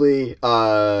understandably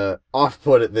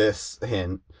off-put at this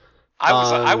hint.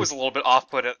 I was a little bit off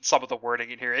put at some of the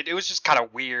wording in here. It was just kind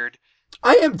of weird.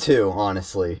 I am too,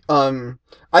 honestly. I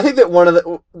think that one of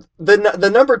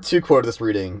the number 2 quote of this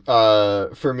reading,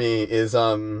 for me is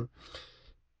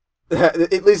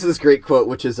it leads to this great quote,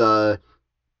 which is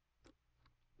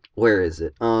where is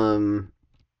it?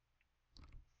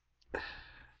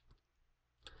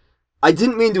 I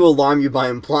didn't mean to alarm you by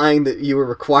implying that you were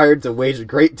required to wage a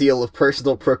great deal of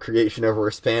personal procreation over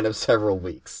a span of several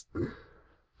weeks.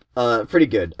 Pretty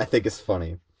good. I think it's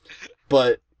funny.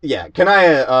 But, yeah,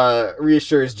 Kanaya,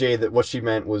 reassures Jade that what she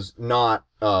meant was not,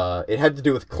 it had to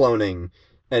do with cloning,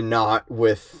 and not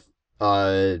with,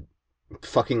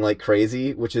 fucking like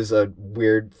crazy, which is a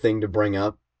weird thing to bring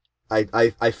up.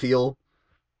 I feel.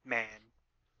 Man.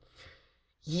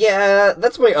 Yeah,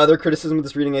 that's my other criticism of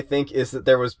this reading, I think, is that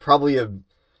there was probably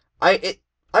I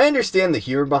understand the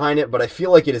humor behind it, but I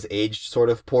feel like it is aged sort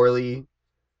of poorly.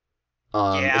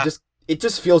 Yeah. It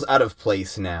just feels out of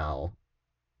place now.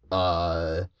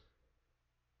 Cause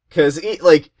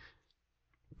like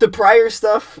the prior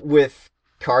stuff with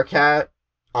Karkat,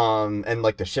 and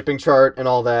like the shipping chart and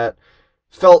all that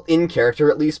felt in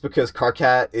character, at least because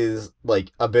Karkat is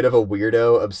like a bit of a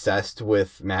weirdo obsessed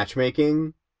with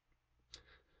matchmaking.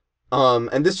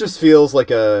 And this just feels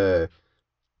like a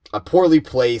poorly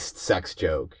placed sex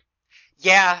joke.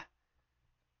 Yeah.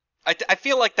 I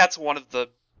feel like that's one of the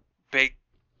big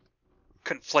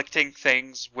conflicting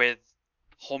things with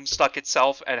Homestuck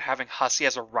itself and having Hussey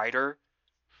as a writer,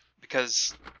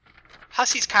 because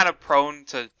Hussey's kind of prone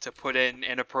to put in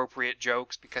inappropriate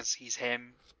jokes because he's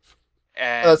him.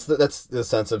 And that's the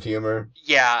sense of humor.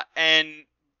 Yeah, and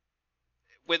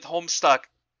with Homestuck,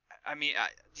 I mean,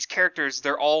 these characters,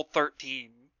 they're all 13,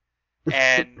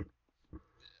 and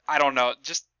I don't know,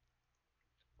 just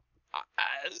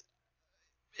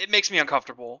it makes me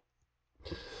uncomfortable.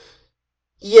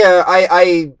 Yeah,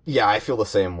 I feel the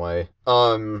same way.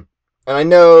 And I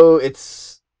know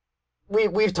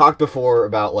we've talked before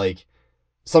about like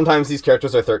sometimes these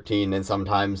characters are 13 and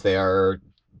sometimes they are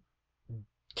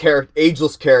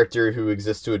ageless character who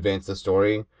exists to advance the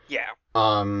story. Yeah.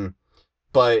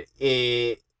 But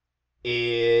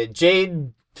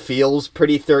Jade feels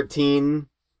pretty 13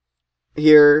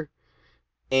 here,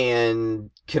 and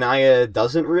Kanaya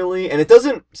doesn't really, and it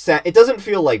doesn't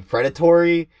feel like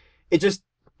predatory. It just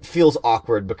feels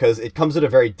awkward because it comes at a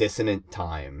very dissonant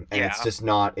time, and it's just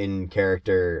not in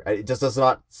character. It just does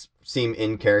not seem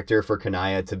in character for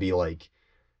Kanaya to be like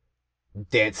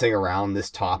dancing around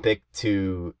this topic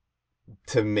to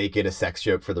make it a sex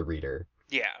joke for the reader.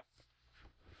 Yeah.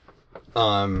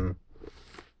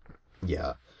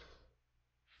 Yeah.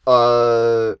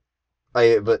 I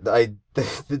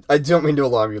don't mean to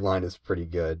alarm you line is pretty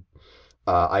good.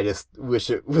 I just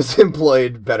wish it was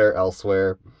employed better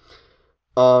elsewhere.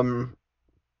 Can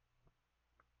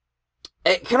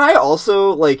I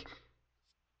also, like,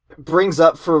 brings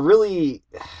up for really...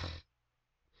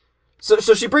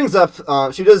 So she brings up,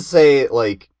 she does say,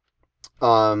 like,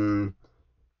 let's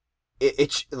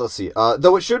see,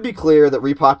 though it should be clear that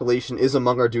repopulation is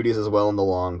among our duties as well in the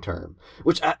long term.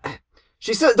 Which,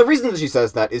 she said, the reason that she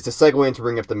says that is to segue into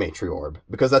bring up the Matriorb,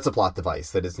 because that's a plot device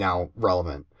that is now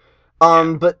relevant.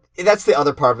 But that's the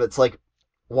other part of it. It's like,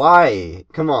 why?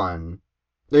 Come on.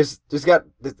 There's a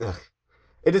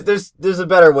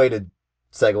better way to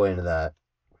segue into that.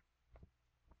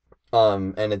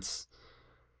 And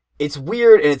it's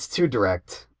weird and it's too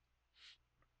direct.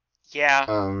 Yeah.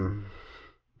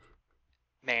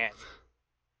 Man.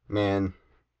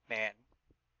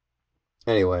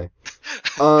 Anyway.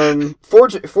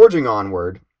 Forging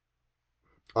onward.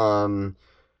 Um,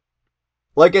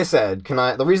 like I said,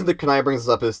 the reason that Kanai brings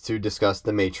this up is to discuss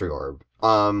the matriorb,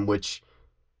 which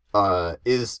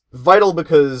is vital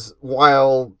because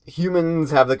while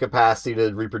humans have the capacity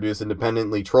to reproduce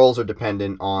independently, trolls are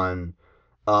dependent on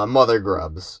mother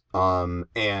grubs.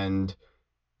 And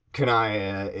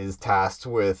Kanaya is tasked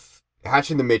with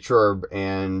hatching the matriorb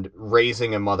and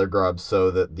raising a mother grub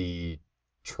so that the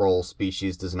troll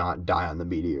species does not die on the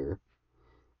meteor.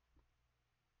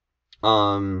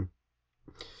 Um,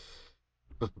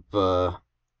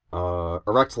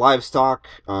 erect livestock,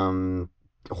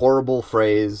 horrible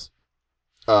phrase.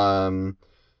 Um,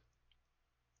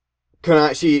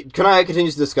 Kanaya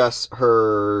continues to discuss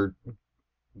her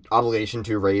obligation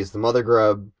to raise the mother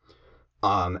grub,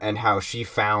 and how she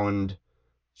found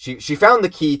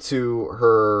the key to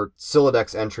her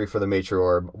Sylladex entry for the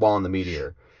matriorb while on the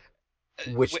meteor,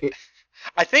 which it,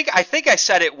 I think I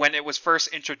said it when it was first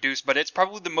introduced, but it's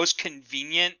probably the most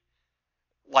convenient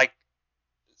like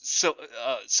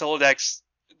Sylladex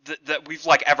that we've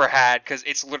like ever had because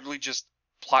it's literally just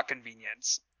plot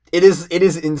convenience. it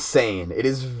is insane. It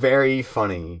is very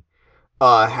funny.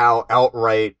 How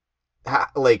outright,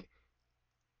 like,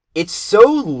 it's so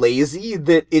lazy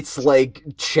that it's like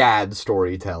Chad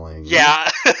storytelling. Yeah.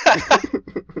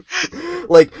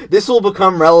 Like, this will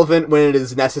become relevant when it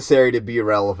is necessary to be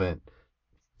relevant.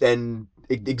 And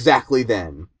exactly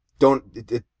then. Don't,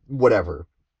 whatever.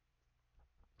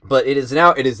 But it is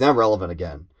now relevant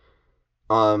again.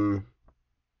 And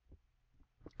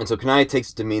so Kanaya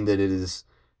takes it to mean that it is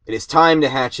time to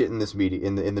hatch it in this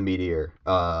in the meteor.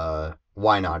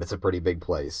 Why not? It's a pretty big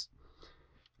place.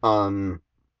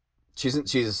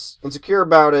 She's insecure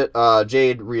about it.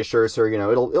 Jade reassures her,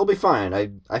 it'll be fine.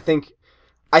 I think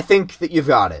that you've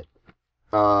got it.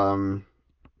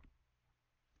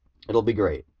 It'll be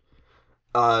great.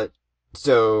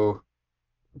 So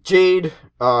Jade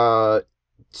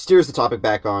steers the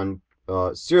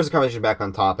conversation back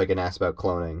on topic and asks about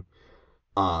cloning.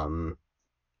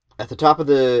 At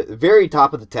the very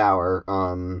top of the tower,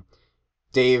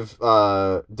 Dave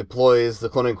deploys the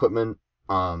cloning equipment.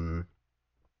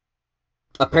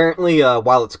 Apparently,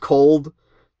 while it's cold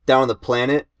down on the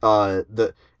planet,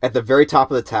 at the very top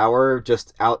of the tower,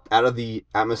 just out of the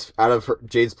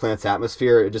Jade's planet's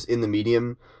atmosphere, just in the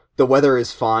medium, the weather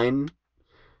is fine,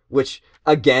 which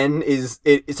again it's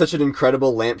such an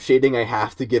incredible lamp shading. I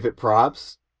have to give it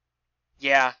props.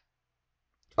 Yeah.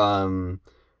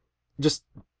 Just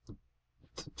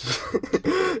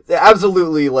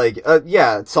absolutely, like,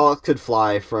 yeah, Solix could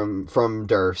fly from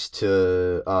Durst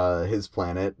to his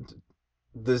planet.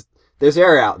 There's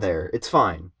air out there. It's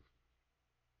fine.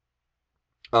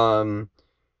 The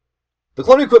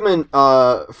cloning equipment,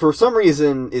 for some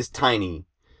reason, is tiny.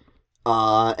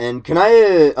 And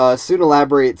Kanaya soon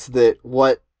elaborates that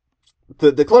what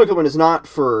the cloning equipment is not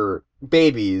for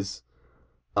babies,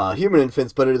 human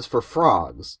infants, but it is for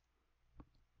frogs.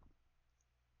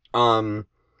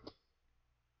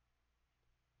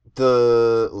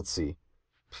 Let's see.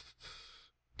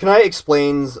 Kanaya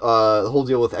explains the whole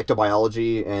deal with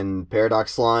ectobiology and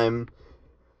paradox slime.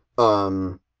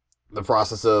 The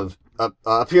process of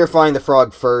purifying the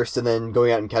frog first and then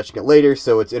going out and catching it later,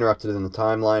 so it's interrupted in the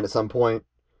timeline at some point.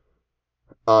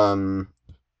 So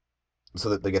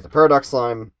that they get the paradox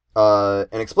slime. And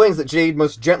explains that Jade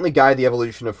must gently guide the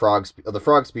evolution of the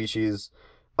frog species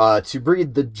to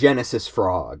breed the Genesis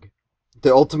frog,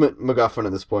 the ultimate MacGuffin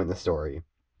at this point in the story.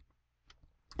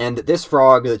 And that this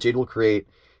frog that Jade will create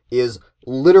is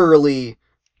literally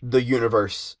the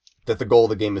universe that the goal of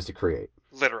the game is to create.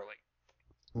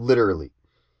 Literally.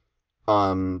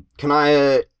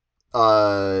 Kanaya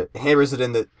hammers it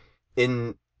in that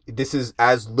this is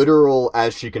as literal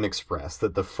as she can express,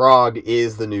 that the frog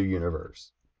is the new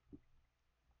universe.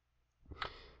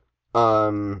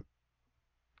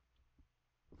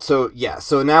 So yeah,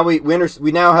 so now we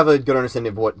now have a good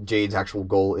understanding of what Jade's actual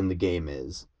goal in the game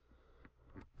is.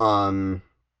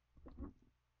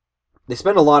 They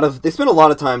spend a lot of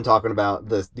time talking about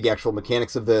the actual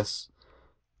mechanics of this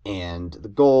and the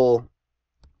goal,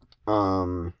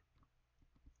 and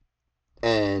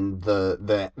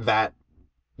that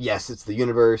yes, it's the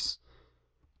universe,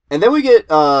 and then we get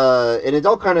and it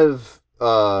all kind of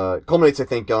culminates, I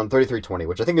think, on 3320,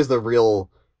 which I think is the real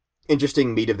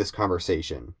interesting meat of this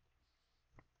conversation.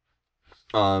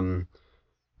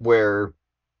 Where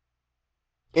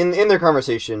in their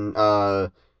conversation,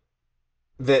 Kanaya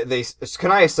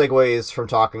segues from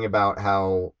talking about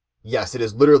how, yes, it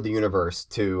is literally the universe,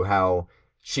 to how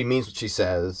she means what she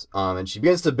says, and she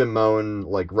begins to bemoan,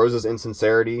 like, Rosa's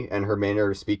insincerity and her manner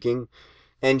of speaking,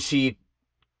 and she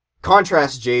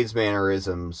contrasts Jade's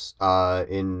mannerisms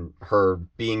in her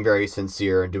being very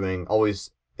sincere and doing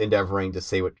always endeavoring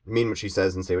to mean what she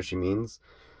says and say what she means.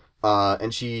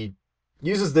 And she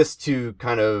uses this to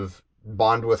kind of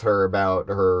bond with her about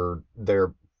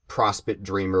their prospect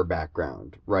dreamer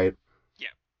background, right? Yeah.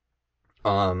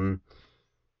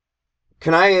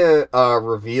 Kanaya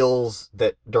reveals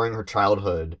that during her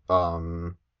childhood,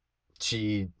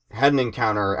 she had an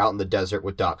encounter out in the desert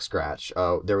with Doc Scratch.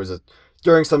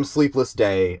 During some sleepless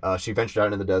day, she ventured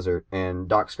out in the desert, and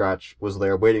Doc Scratch was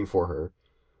there waiting for her,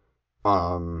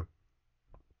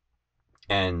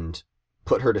 and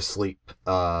put her to sleep.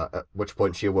 At which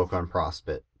point she awoke on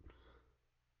Prospect,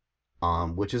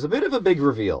 which is a bit of a big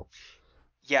reveal.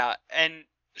 Yeah, and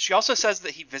she also says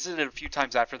that he visited a few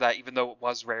times after that, even though it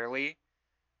was rarely,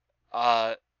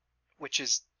 uh, which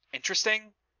is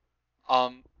interesting.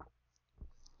 Um,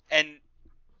 and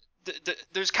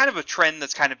there's kind of a trend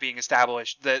that's kind of being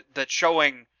established that's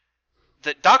showing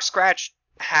that Doc Scratch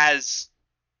has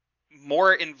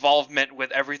more involvement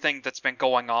with everything that's been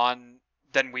going on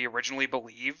than we originally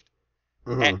believed.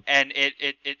 Mm-hmm. And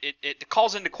it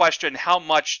calls into question how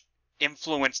much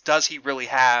influence does he really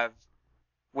have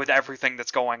with everything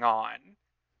that's going on.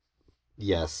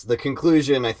 Yes, the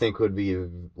conclusion I think would be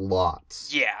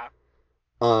lots. Yeah.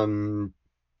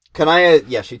 Kanaya,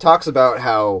 yeah, she talks about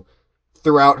how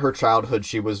throughout her childhood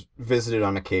she was visited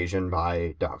on occasion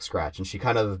by Doc Scratch, and she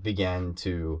kind of began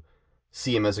to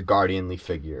see him as a guardianly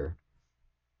figure.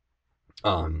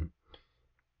 And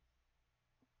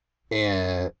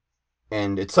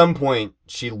at some point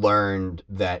she learned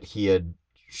that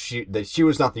she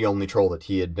was not the only troll that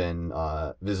he had been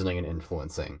visiting and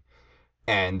influencing,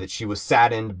 and that she was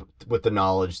saddened with the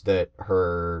knowledge that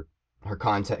her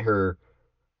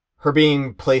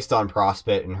being placed on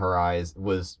Prospect in her eyes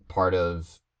was part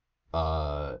of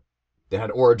that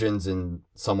had origins in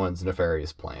someone's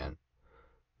nefarious plan.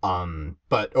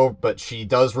 But she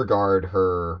does regard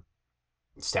her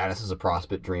status as a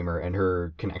Prospect dreamer and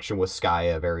her connection with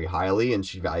Skaya very highly, and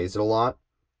she values it a lot.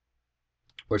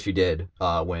 Or she did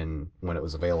when it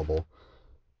was available.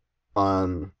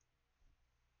 And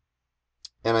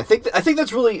I think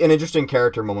that's really an interesting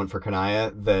character moment for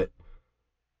Kanaya. That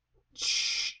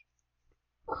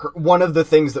one of the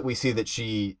things that we see that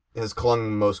she has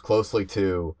clung most closely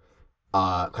to,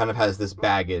 kind of has this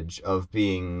baggage of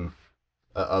being,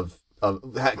 kind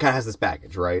of has this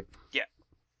baggage, right? Yeah.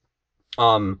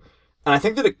 And I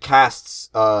think that it casts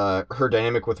her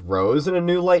dynamic with Rose in a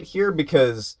new light here,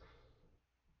 because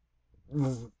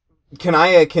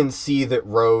Kanaya can see that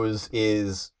Rose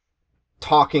is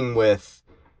talking with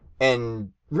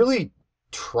and really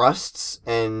trusts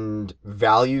and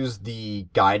values the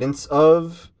guidance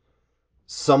of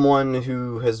someone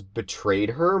who has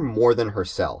betrayed her more than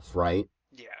herself, right?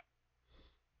 Yeah.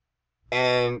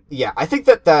 And yeah, I think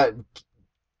that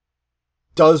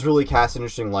does really cast an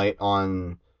interesting light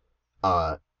on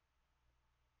on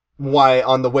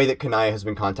the way that Kanaya has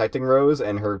been contacting Rose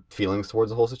and her feelings towards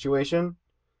the whole situation.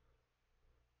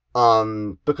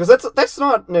 Because that's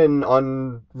not an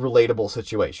unrelatable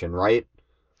situation, right?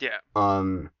 Yeah.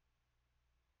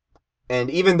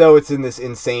 And even though it's in this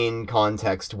insane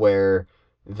context where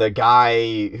the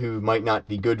guy who might not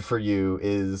be good for you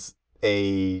is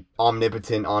a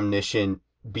omnipotent, omniscient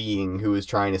being who is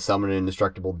trying to summon an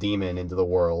indestructible demon into the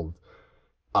world,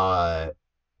 the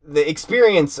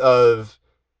experience of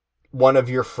one of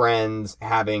your friends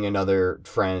having another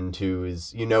friend who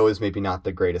is maybe not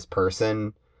the greatest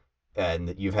person and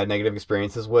that you've had negative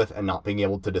experiences with, and not being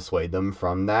able to dissuade them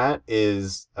from that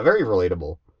is a very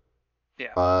relatable.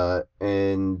 Yeah.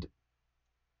 And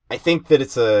I think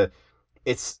that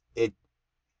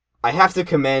I have to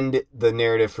commend the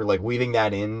narrative for like weaving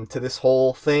that into this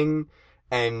whole thing,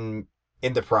 and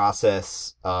in the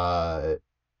process, I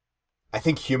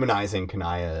think humanizing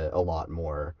Kanaya a lot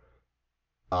more.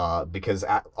 Because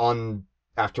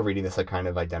after reading this, I kind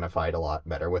of identified a lot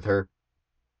better with her,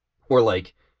 or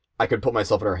like I could put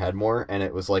myself in her head more, and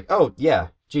it was like, oh yeah,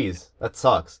 geez, that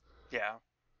sucks. Yeah.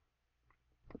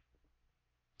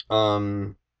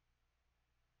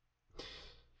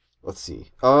 Let's see.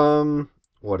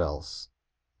 What else?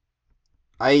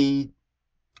 I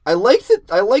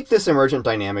like this emergent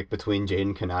dynamic between Jade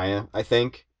and Kanaya, I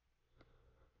think.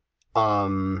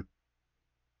 Kanaya,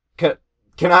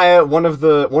 one of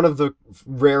the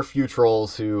rare few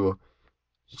trolls who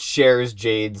shares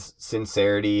Jade's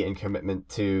sincerity and commitment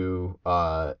to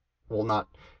not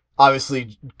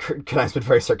obviously Kanaya's been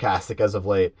very sarcastic as of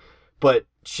late, but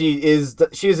she is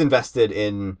invested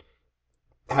in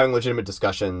having legitimate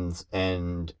discussions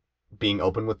and being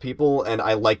open with people, and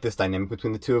I like this dynamic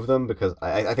between the two of them because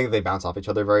I think they bounce off each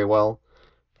other very well,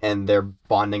 and their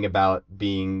bonding about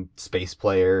being space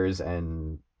players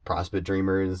and prospect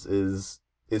dreamers is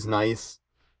nice.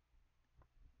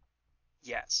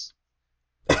 Yes.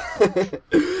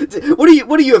 What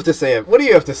do you have to say? What do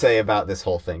you have to say about this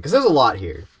whole thing? Because there's a lot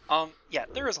here. Yeah,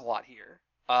 there is a lot here.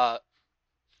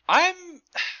 I'm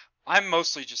I'm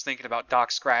mostly just thinking about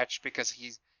Doc Scratch because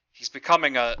he's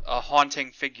becoming a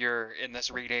haunting figure in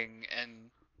this reading,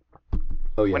 and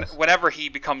Oh yes. whenever he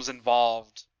becomes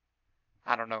involved,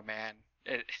 I don't know, man.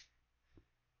 It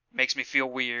makes me feel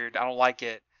weird. I don't like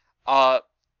it.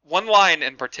 One line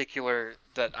in particular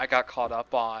that I got caught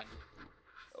up on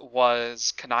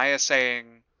was Kanaya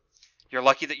saying, "You're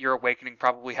lucky that your awakening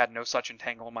probably had no such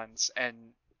entanglements,"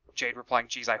 and Jade replying,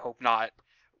 "Geez, I hope not."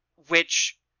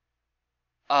 Which,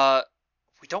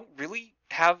 we don't really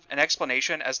have an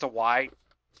explanation as to why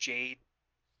Jade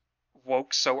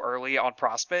woke so early on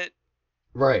Prospect.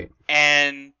 Right.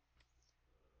 And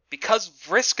because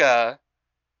Vriska,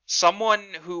 someone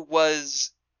who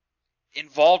was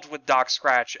involved with Doc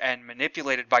Scratch and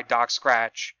manipulated by Doc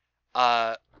Scratch,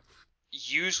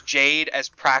 used Jade as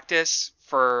practice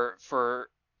for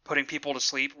putting people to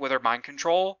sleep with her mind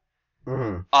control.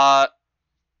 Mm-hmm.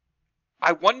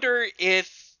 I wonder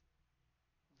if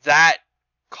that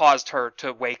caused her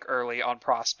to wake early on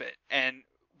Prospect, and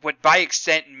would by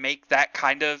extent make that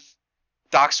kind of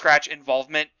Doc Scratch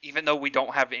involvement, even though we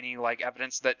don't have any like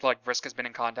evidence that like Vriska's been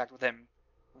in contact with him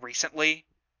recently.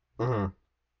 Mm-hmm.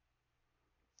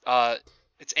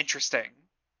 It's interesting.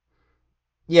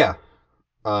 Yeah.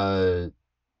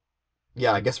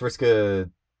 Yeah, I guess Vriska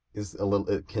is a little.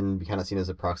 It can be kind of seen as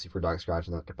a proxy for Doc Scratch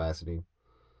in that capacity.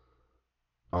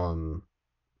 Um.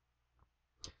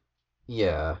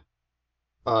 Yeah.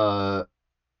 Uh.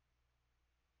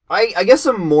 I guess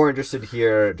I'm more interested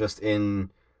here just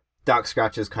in Doc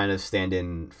Scratch's kind of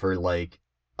stand-in for like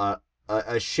a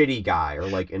shitty guy or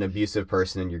like an abusive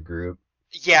person in your group.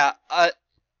 Yeah.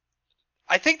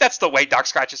 I think that's the way Doc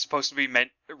Scratch is supposed to be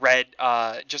read,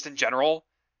 just in general,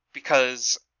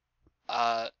 because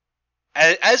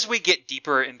as we get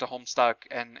deeper into Homestuck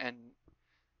and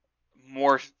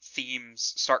more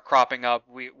themes start cropping up,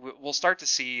 we'll start to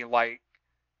see like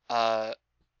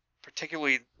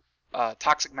particularly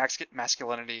toxic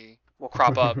masculinity will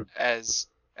crop up as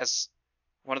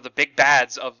one of the big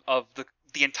bads of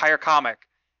the entire comic,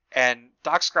 and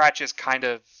Doc Scratch is kind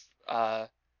of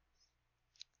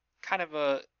kind of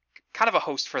a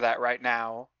host for that right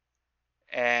now,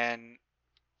 and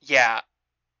yeah,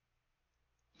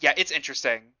 it's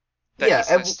interesting that Yeah,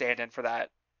 he's a stand-in for that.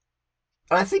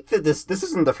 and I think that this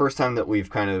isn't the first time that we've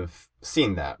kind of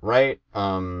seen that, right?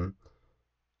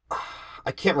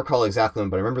 I can't recall exactly,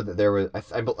 but I remember that there was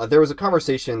there was a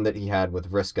conversation that he had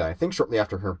with Vriska, I think shortly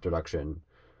after her introduction,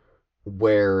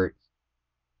 where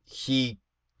he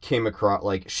came across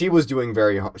like she was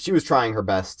she was trying her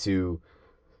best to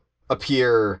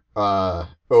appear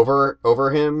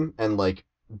over him and like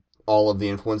all of the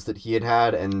influence that he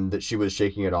had, and that she was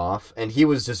shaking it off, and he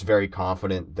was just very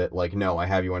confident that like, no, I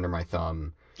have you under my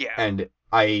thumb. Yeah. And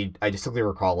I distinctly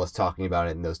recall us talking about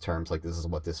it in those terms, like, this is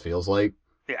what this feels like.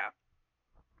 Yeah.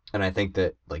 And I think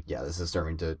that, like, yeah, this is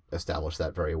starting to establish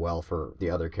that very well for the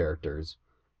other characters.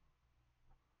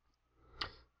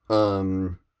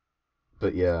 But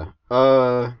yeah.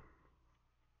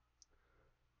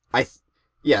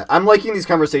 Yeah, I'm liking these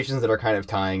conversations that are kind of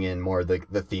tying in more the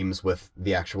themes with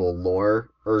the actual lore.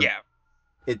 Or yeah.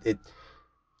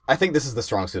 I think this is the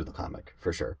strong suit of the comic,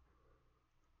 for sure.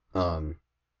 And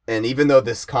even though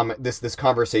this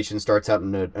conversation starts out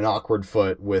in an awkward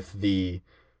foot with the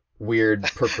weird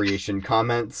procreation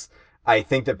comments, I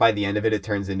think that by the end of it, it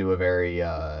turns into a very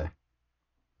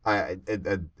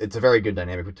it's a very good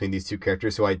dynamic between these two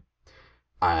characters. So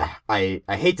I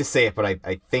hate to say it, but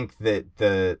I think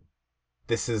that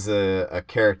this is a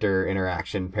character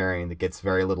interaction pairing that gets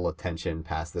very little attention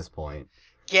past this point.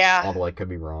 Yeah. Although I could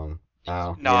be wrong.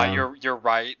 Oh, no, yeah. you're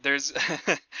right. There's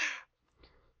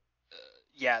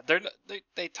yeah,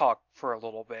 they talk for a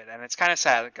little bit, and it's kind of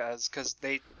sad because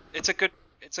it's a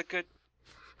good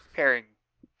pairing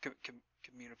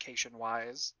communication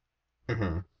wise.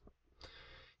 Mm-hmm.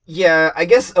 Yeah, I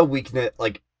guess a weakness,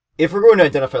 like, if we're going to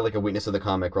identify like a weakness of the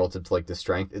comic relative to like the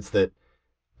strength, it's that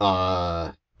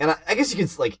and I guess you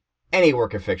could, like, any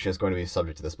work of fiction is going to be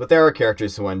subject to this, but there are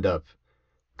characters who end up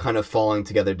kind of falling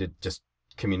together to just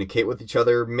communicate with each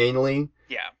other mainly.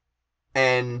 Yeah.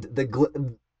 And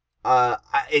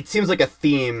it seems like a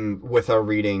theme with our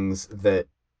readings that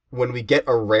when we get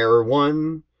a rare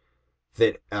one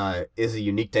that is a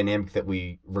unique dynamic that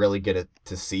we rarely get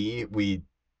to see,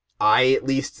 I at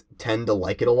least tend to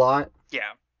like it a lot.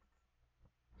 Yeah.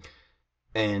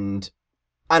 And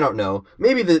I don't know.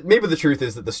 Maybe the truth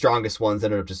is that the strongest ones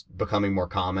ended up just becoming more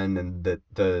common, and that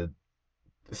the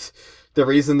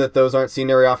reason that those aren't seen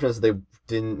very often is they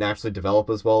didn't naturally develop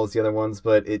as well as the other ones.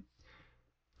 But it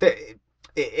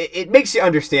makes you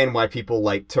understand why people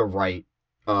like to write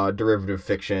derivative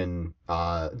fiction,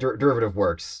 derivative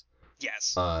works.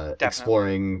 Yes.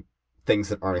 Exploring things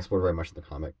that aren't explored very much in the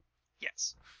comic.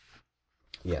 Yes.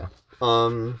 Yeah.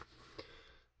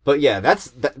 But yeah,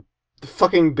 that's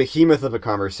fucking behemoth of a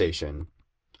conversation.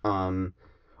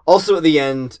 Also at the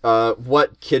end,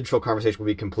 what kid troll conversation would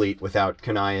be complete without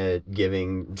Kanaya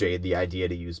giving Jade the idea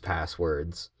to use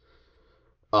passwords?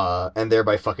 And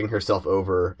thereby fucking herself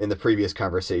over in the previous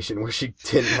conversation where she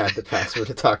didn't have the password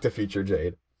to talk to future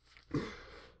Jade.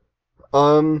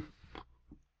 But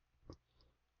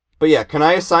yeah,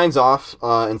 Kanaya signs off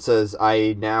and says,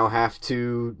 I now have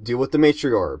to deal with the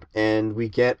matriarch. And we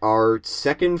get our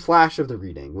second flash of the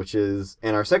reading,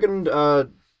 and our second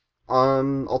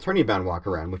alternative bound walk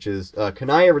around, which is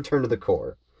Kanaya return to the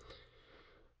core.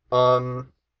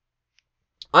 I'm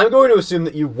going to assume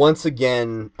that you once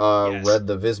again Yes. read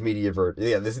the Viz Media version.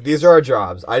 Yeah, these are our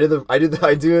jobs. I do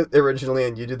it originally,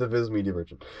 and you do the Viz Media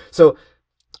version. So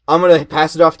I'm gonna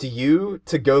pass it off to you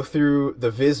to go through the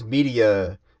Viz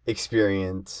Media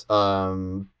experience,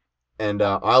 and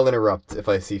I'll interrupt if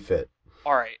I see fit.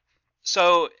 All right.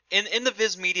 So in the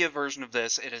Viz Media version of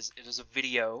this, it is a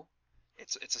video.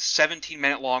 It's a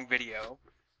 17-minute long video.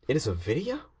 It is a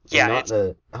video? Yeah, It's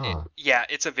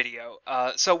a video.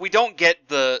 So we don't get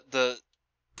the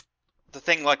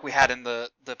thing like we had in the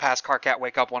past Carcat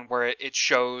Wake Up one, where it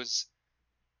shows.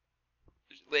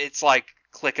 It's like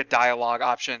click a dialogue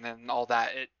option and all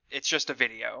that. It's just a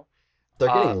video. They're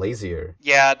getting lazier.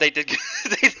 Yeah, they did.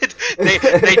 they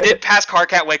did past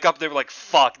Carcat Wake Up. They were like,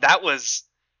 "Fuck, that was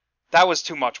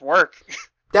too much work."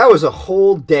 That was a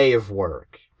whole day of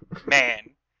work.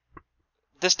 Man,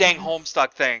 this dang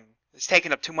Homestuck thing is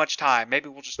taking up too much time. Maybe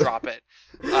we'll just drop it.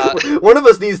 One of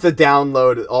us needs to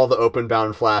download all the open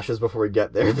bound flashes before we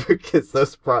get there, because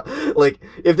those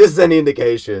if this is any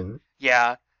indication.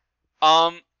 Yeah.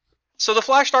 So the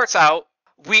flash starts out.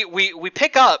 We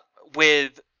pick up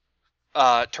with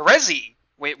Terezi.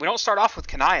 We don't start off with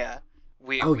Kanaya.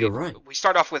 You're right. We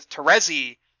start off with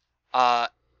Terezi.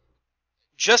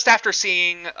 Just after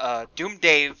seeing Doom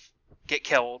Dave get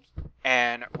killed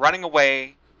and running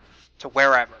away to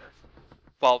wherever.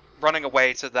 Well, running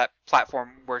away to that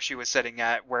platform where she was sitting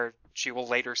at, where she will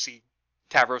later see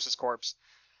Tavros' corpse.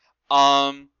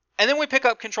 And then we pick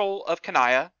up control of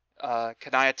Kanaya.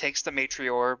 Kanaya takes the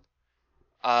matriorb.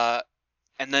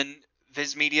 And then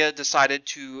Viz Media decided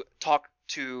to talk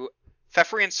to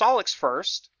Fefri and Solix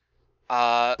first. They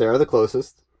are the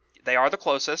closest. They are the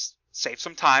closest. Save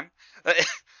some time.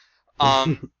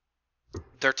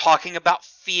 They're talking about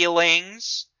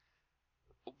feelings.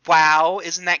 Wow,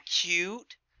 isn't that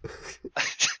cute?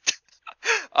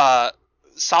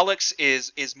 Solix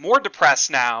is more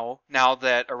depressed now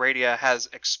that Aradia has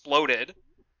exploded.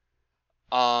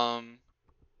 I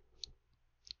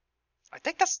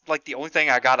think that's like the only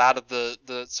thing I got out of the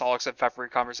Solix and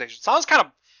Fefri conversation. Solix kind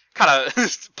of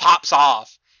pops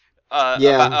off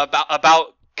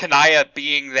about Kanaya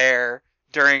being there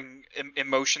during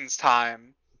Emotions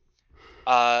time.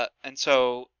 And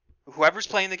so whoever's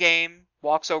playing the game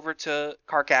walks over to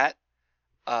Karkat.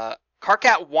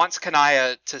 Karkat wants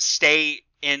Kanaya to stay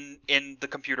in the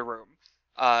computer room.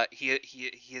 He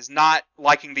is not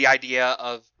liking the idea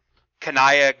of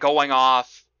Kanaya going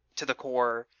off to the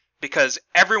core because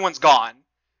everyone's gone.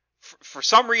 For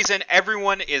some reason,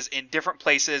 everyone is in different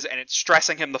places, and it's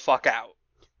stressing him the fuck out.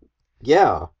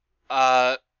 Yeah.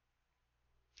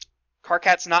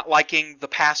 Karkat's not liking the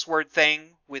password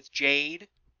thing with Jade.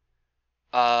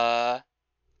 Kanaya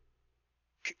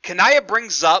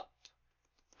brings up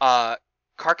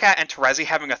Karkat and Terezi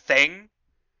having a thing,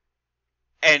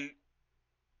 and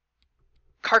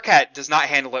Karkat does not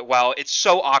handle it well. It's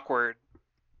so awkward.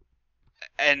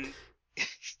 And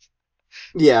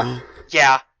yeah.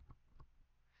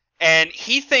 And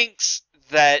he thinks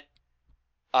that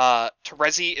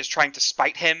Terezi is trying to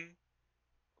spite him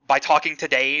by talking to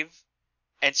Dave,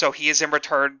 and so he is in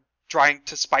return trying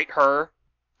to spite her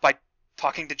by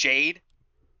talking to Jade.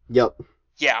 Yep.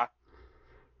 Yeah.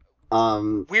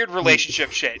 Weird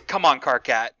relationship shit. Come on,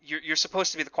 Karkat. You're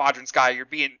supposed to be the Quadrants guy. You're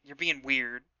being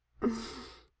weird.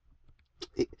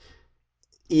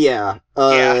 Yeah.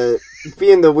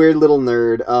 Being the weird little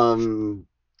nerd.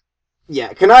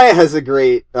 Yeah, Kanaya has a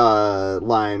great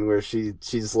line where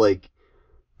she's like,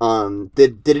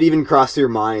 did it even cross your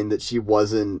mind that she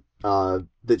wasn't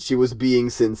that she was being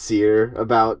sincere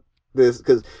about this,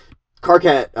 because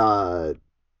Karkat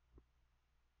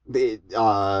they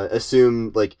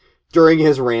assume, like, during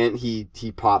his rant he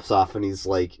pops off and he's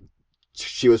like,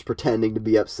 she was pretending to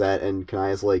be upset, and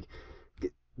Kanaya's like,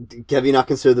 have you not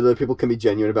considered that other people can be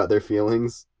genuine about their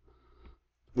feelings?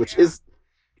 Which is,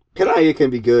 Kanaya can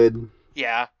be good.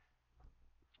 Yeah.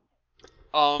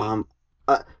 You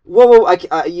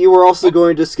were also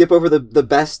going to skip over the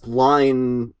best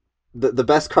line, the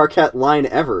best Karkat line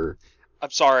ever.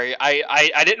 I'm sorry.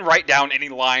 I didn't write down any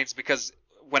lines because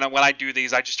when I do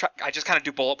these, I just kind of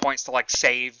do bullet points to like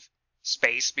save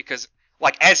space, because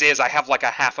like as is I have like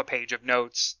a half a page of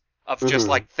notes of just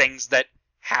like things that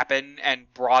happen and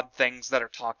broad things that are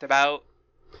talked about.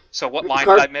 So what line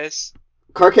did I miss?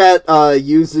 Karkat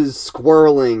uses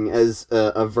squirreling as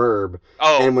a verb.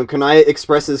 Oh. And when Kanaya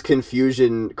expresses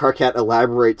confusion, Karkat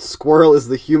elaborates, squirrel is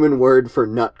the human word for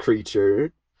nut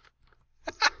creature.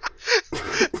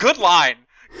 Good line.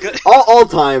 Good.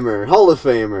 All-timer. Hall of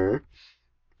Famer.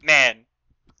 Man.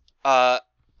 And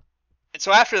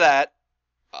so after that,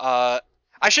 I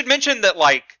should mention that,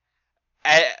 like,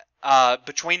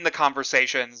 between the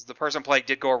conversations, the person playing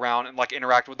did go around and, like,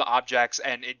 interact with the objects,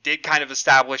 and it did kind of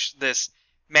establish this,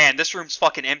 man, this room's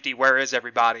fucking empty, where is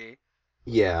everybody?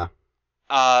 Yeah.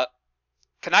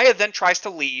 Kanaya then tries to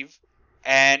leave,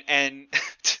 and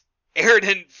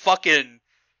Aridin fucking,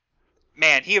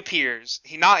 man, he appears.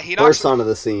 He knocks bursts onto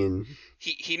the scene.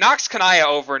 He knocks Kanaya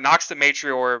over, knocks the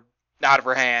matriarch out of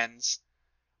her hands.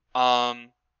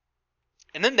 And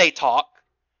then they talk.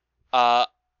 Aridin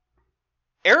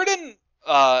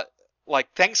like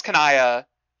thanks Kanaya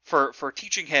for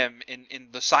teaching him in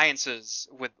the sciences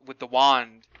with the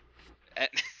wand. And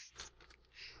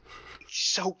he's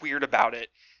so weird about it.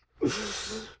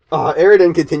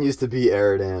 Aridin continues to be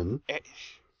Aridin.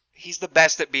 He's the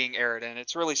best at being Aridin.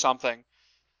 It's really something.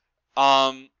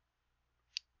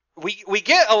 We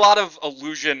get a lot of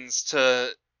allusions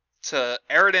to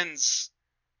Aridin's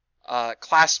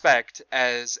class spect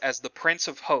as the Prince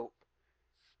of Hope,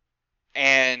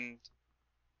 and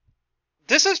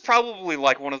this is probably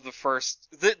like one of the first.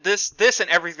 This and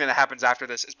everything that happens after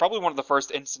this is probably one of the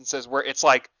first instances where it's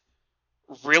like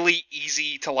really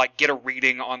easy to like get a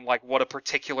reading on like what a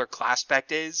particular class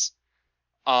spect is.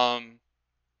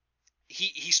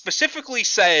 He specifically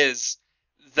says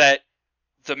that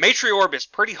the matriorb is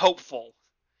pretty hopeful.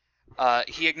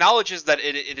 He acknowledges that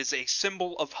it is a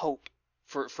symbol of hope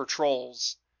for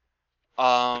trolls.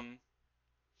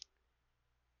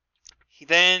 He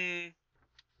then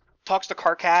talks to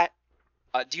Karkat.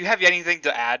 Do you have anything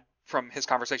to add from his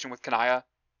conversation with Kanaya?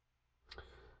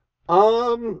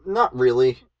 Not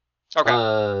really.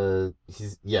 Okay.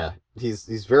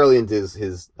 He's very into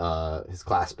his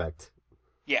class spect.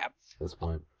 Yeah. At this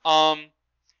point.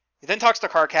 He then talks to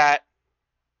Karkat.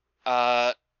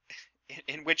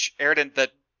 In which Aridin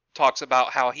that talks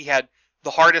about how he had the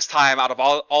hardest time out of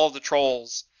all of the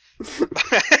trolls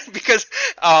because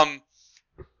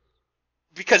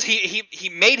he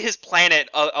made his planet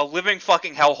a living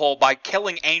fucking hellhole by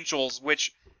killing angels,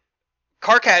 which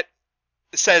Karkat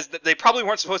says that they probably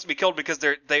weren't supposed to be killed because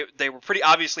they were pretty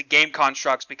obviously game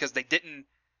constructs, because they didn't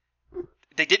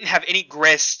have any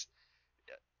grist,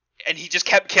 and he just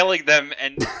kept killing them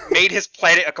and made his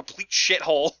planet a complete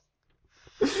shithole.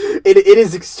 It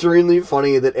is extremely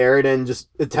funny that Aridin just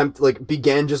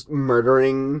began just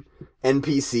murdering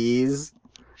NPCs,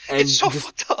 and it's so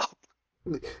fucked up.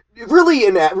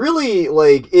 Really,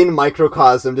 like, in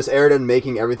microcosm, just Aridin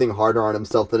making everything harder on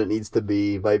himself than it needs to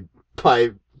be by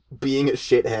being a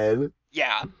shithead.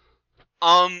 Yeah.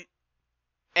 And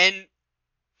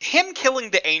him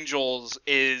killing the angels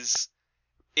is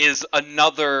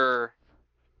another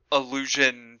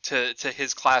allusion to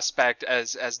his class spect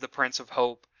as the Prince of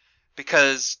Hope,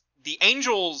 because the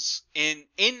angels in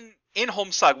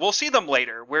Homesag, we'll see them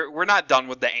later. We're not done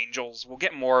with the angels. We'll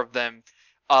get more of them.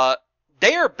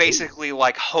 They are basically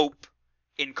like hope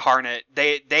incarnate.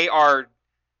 They are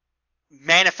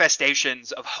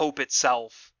manifestations of hope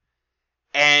itself,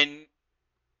 and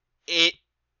it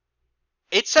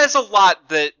says a lot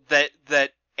that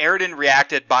Aridin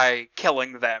reacted by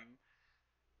killing them.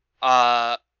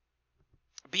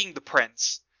 Being the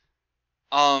prince.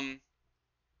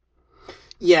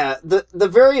 Yeah, the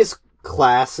various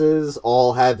classes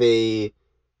all have a...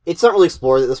 It's not really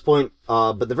explored at this point,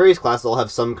 but the various classes all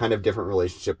have some kind of different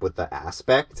relationship with the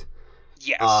aspect.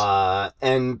 Yes.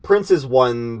 And Prince is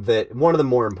one of the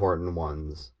more important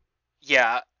ones.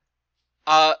 Yeah.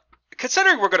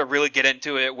 Considering we're going to really get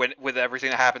into it with everything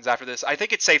that happens after this, I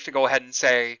think it's safe to go ahead and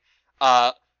say,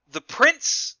 the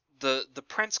Prince, the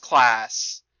Prince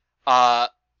class,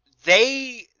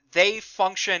 they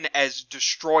function as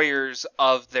destroyers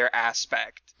of their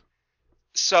aspect.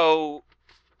 So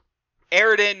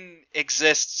Eridan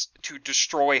exists to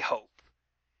destroy hope.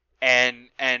 And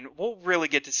we'll really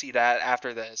get to see that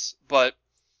after this. But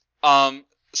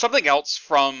something else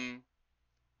from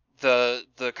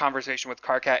the conversation with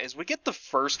Karkat is we get the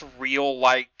first real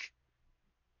like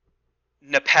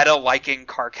Nepeta liking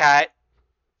Karkat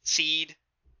seed.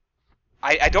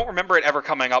 I don't remember it ever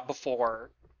coming up before.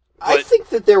 I think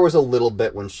that there was a little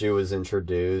bit when she was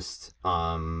introduced,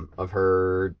 of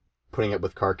her putting up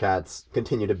with Karkat's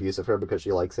continued abuse of her because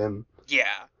she likes him.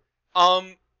 Yeah.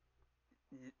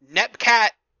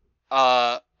 Nepcat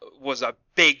was a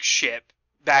big ship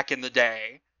back in the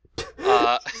day.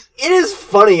 It is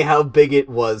funny how big it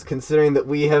was, considering that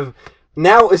we have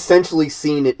now essentially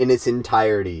seen it in its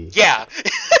entirety. Yeah.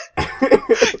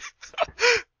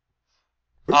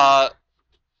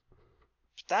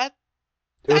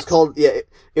 It was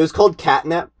called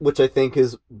Catnap, which I think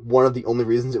is one of the only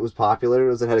reasons it was popular,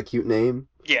 was it had a cute name.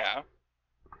 Yeah.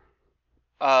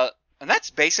 And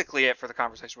that's basically it for the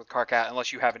conversation with Karkat,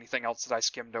 unless you have anything else that I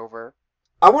skimmed over.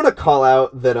 I want to call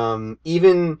out that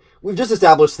even we've just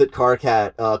established that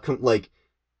Karkat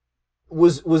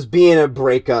was being a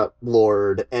breakup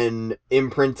lord and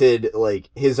imprinted like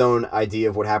his own idea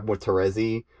of what happened with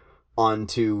Terezi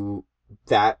onto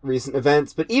that recent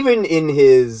events. But even in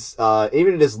his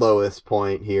lowest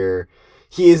point here,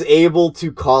 he is able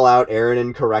to call out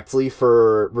Eridan correctly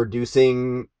for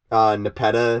reducing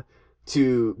Nepeta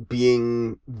to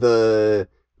being the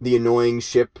annoying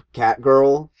ship cat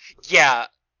girl. Yeah,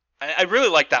 I really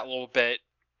like that little bit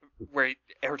where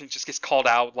Eridan just gets called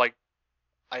out. Like,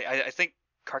 I think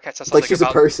Karkat says something like she's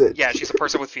about, a person. Yeah, she's a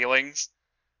person with feelings.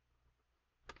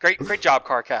 Great job,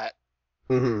 Karkat.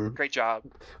 Mm-hmm. Great job.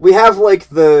 We have like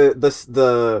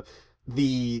the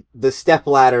step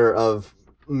ladder of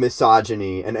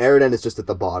misogyny, and Eridan is just at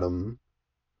the bottom.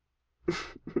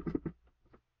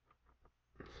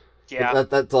 Yeah.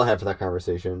 That's all I have for that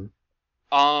conversation.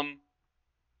 There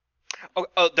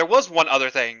was one other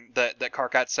thing that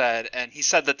Karkat said, and he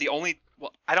said that the only,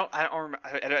 well, I don't remember,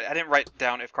 I didn't write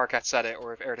down if Karkat said it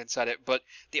or if Eridan said it, but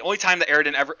the only time that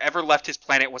Eridan ever left his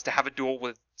planet was to have a duel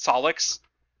with Solix.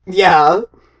 Yeah.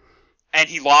 And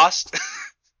he lost.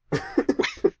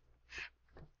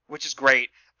 Which is great.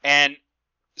 And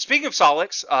speaking of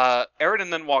Solix,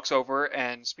 Eridan then walks over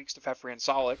and speaks to Fefri and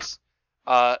Solix.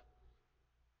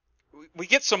 We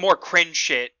get some more cringe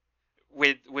shit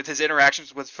with his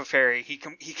interactions with Feferi. He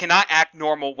cannot act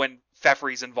normal when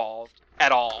Fefri's involved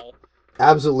at all.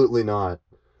 Absolutely not.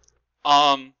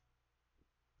 Eridan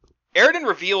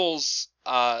reveals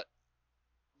that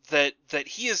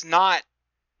he is not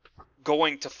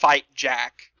going to fight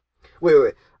Jack.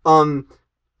 Wait. The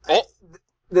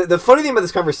funny thing about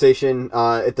this conversation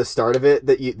at the start of it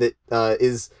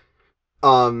is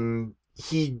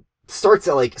he starts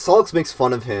at like Solix makes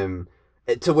fun of him,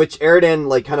 to which Eridan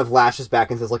like kind of lashes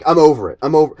back and says like I'm over it.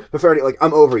 I'm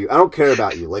over you. I don't care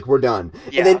about you. Like we're done.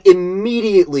 Yeah. And then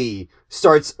immediately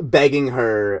starts begging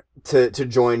her to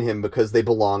join him because they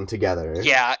belong together.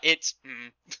 Yeah, it's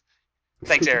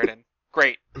thanks Eridan.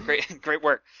 Great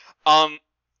work.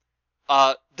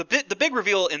 The big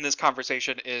reveal in this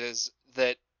conversation is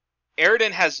that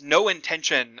Eridan has no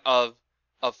intention of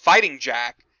fighting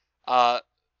Jack,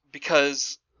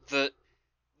 because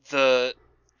the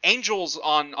angels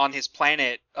on his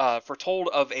planet foretold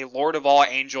of a Lord of all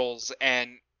angels,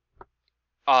 and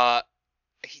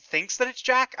he thinks that it's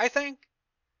Jack, I think.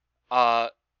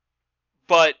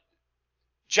 But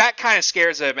Jack kind of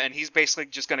scares him, and he's basically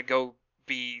just gonna go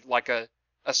be like a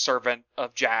servant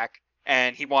of Jack,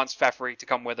 and he wants Fefri to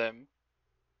come with him.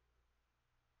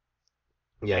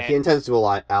 Yeah, he intends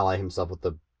to ally himself with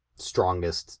the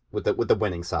strongest, with the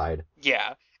winning side.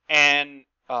 Yeah, and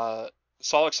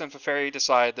Solix and Feferi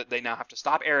decide that they now have to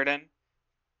stop Eridan,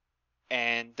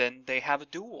 and then they have a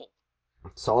duel.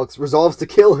 Solix resolves to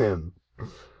kill him.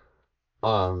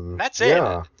 That's it.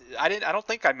 Yeah. I don't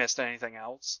think I missed anything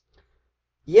else.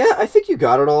 Yeah, I think you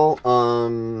got it all.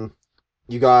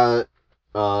 You got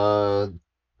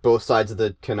both sides of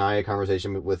the Kanaya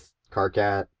conversation with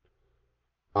Karkat.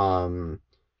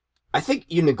 I think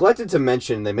you neglected to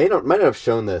mention, they might not have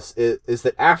shown this, is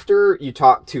that after you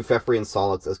talk to Fefri and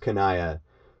Solix as Kanaya,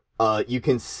 you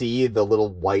can see the little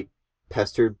white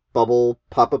pestered bubble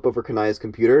pop up over Kanaya's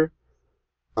computer,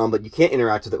 but you can't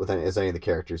interact with it as any of the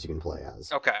characters you can play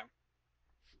as. Okay.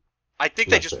 I think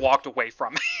they just walked away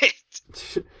from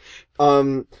it.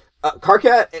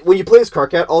 Karkat, when you play as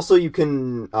Karkat, also you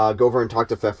can go over and talk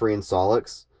to Fefri and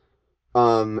Solix.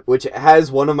 Which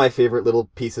has one of my favorite little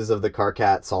pieces of the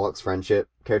Karkat-Solix friendship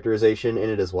characterization in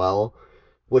it as well,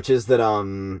 which is that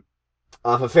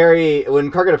Feferi,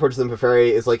 when Karkat approaches him,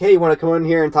 Feferi is like, "Hey, you want to come in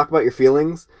here and talk about your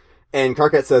feelings?" And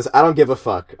Karkat says, "I don't give a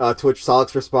fuck." To which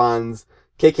Solix responds,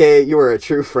 "KK, you are a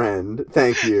true friend.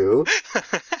 Thank you,"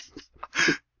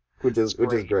 which is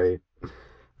great.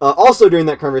 Also, during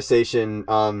that conversation,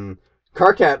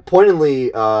 Karkat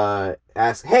pointedly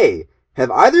asks, "Hey, have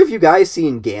either of you guys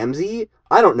seen Gamzee?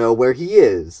 I don't know where he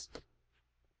is."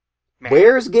 Man.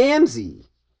 Where's Gamzee?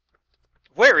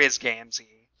 Where is Gamzee?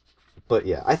 But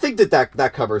yeah, I think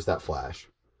that covers that flash.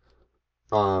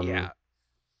 Yeah.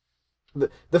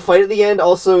 The fight at the end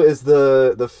also is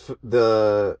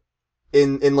the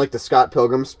in like the Scott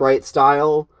Pilgrim sprite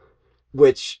style,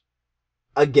 which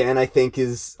again I think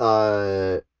is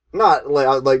not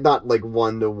like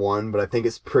 1-to-1, but I think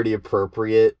it's pretty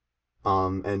appropriate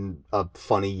and a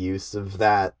funny use of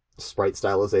that sprite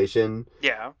stylization.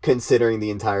 Yeah. Considering the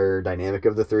entire dynamic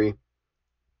of the three.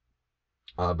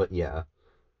 But yeah.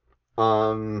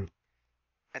 And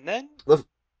then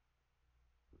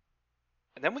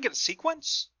we get a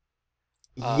sequence.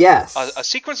 Yes. A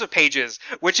sequence of pages,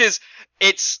 which is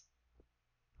it's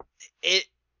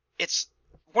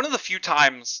one of the few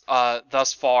times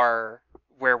thus far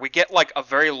where we get like a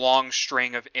very long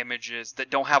string of images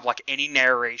that don't have like any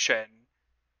narration,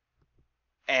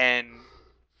 and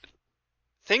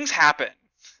things happen.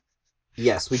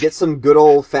 Yes, we get some good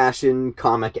old-fashioned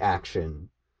comic action.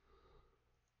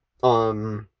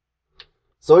 So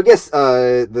I guess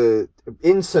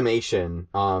in summation,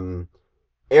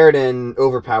 Aridin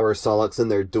overpowers Solix in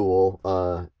their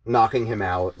duel, knocking him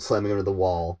out, slamming him to the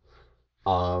wall.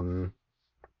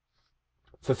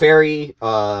 Feferi,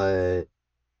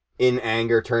 in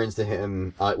anger, turns to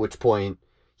him, at which point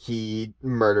he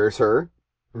murders her,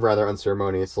 rather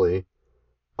unceremoniously.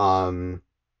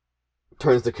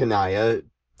 Turns to Kanaya,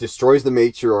 destroys the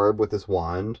Matriorb with his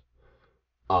wand,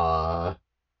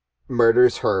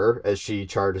 murders her as she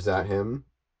charges at him,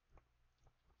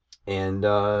 and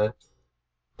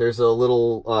there's a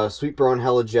little Sweet Bro and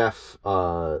Hella Jeff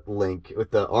link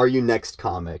with the Are You Next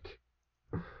comic.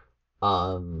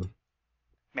 Man.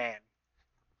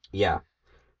 Yeah.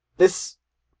 This...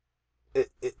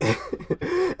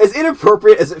 as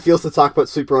inappropriate as it feels to talk about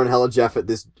Sweet Bro and Hella Jeff at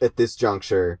this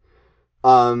juncture,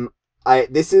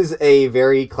 this is a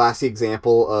very classy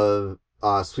example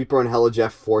of Sweet Bro and Hella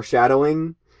Jeff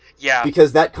foreshadowing. Yeah.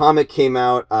 Because that comic came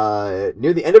out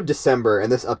near the end of December,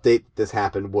 and this update this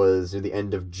happened was near the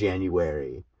end of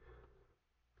January.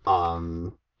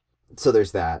 So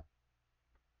there's that.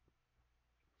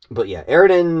 But yeah,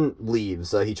 Aridin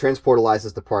leaves. He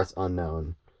transportalizes to parts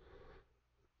unknown.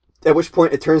 At which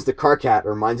point it turns to Karkat,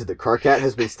 reminds you that Karkat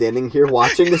has been standing here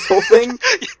watching this whole thing.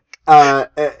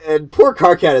 And poor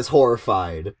Karkat is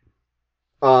horrified.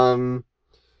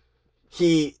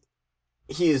 He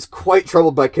is quite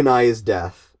troubled by Kanaya's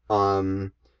death,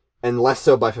 and less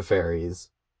so by Feferi's,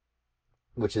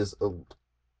 which is a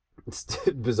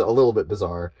little bit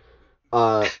bizarre.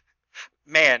 Man,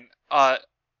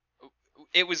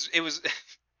 it was.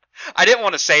 I didn't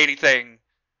want to say anything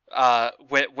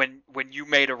when you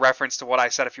made a reference to what I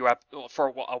said a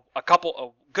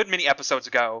good many episodes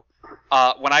ago,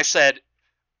 when I said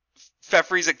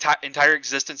Feferi's entire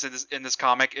existence in this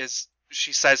comic is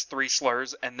she says 3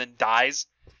 slurs and then dies.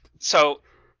 So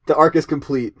the arc is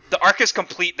complete. The arc is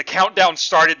complete. The countdown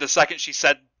started the second she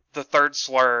said the 3rd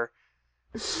slur.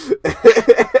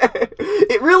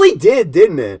 It really did,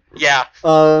 didn't it? Yeah.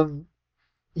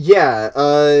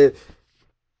 Yeah.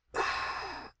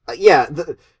 Yeah.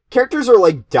 The characters are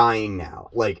like dying now,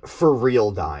 like for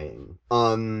real dying.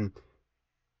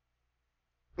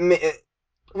 We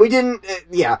didn't.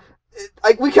 Yeah.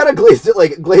 Like we kind of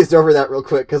glazed over that real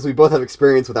quick because we both have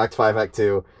experience with Act 5, Act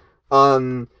 2.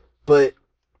 But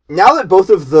now that both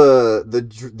of the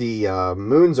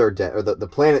moons are dead, or the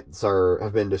planets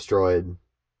have been destroyed,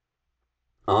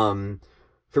 for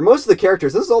most of the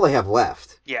characters, this is all they have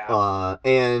left. Yeah.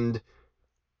 And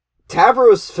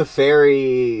Tavros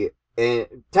and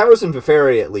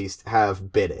Feferi at least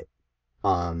have bid it.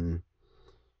 And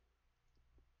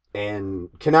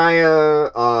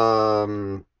Kanaya,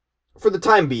 for the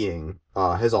time being,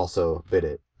 has also bid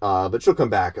it. But she'll come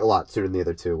back a lot sooner than the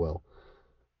other two will.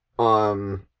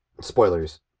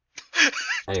 Spoilers.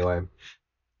 Anyway.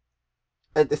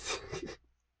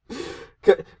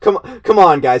 Come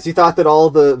on, guys. You thought that all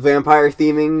the vampire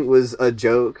theming was a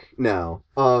joke? No.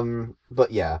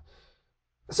 But yeah.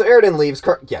 So Aridin leaves.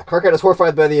 Karkat is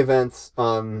horrified by the events.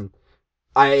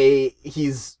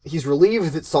 He's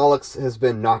relieved that Solix has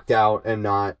been knocked out and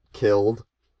not killed.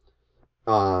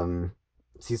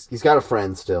 He's got a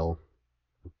friend still.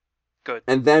 Good.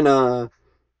 And then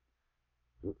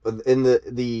in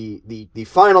the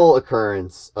final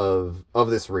occurrence of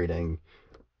this reading,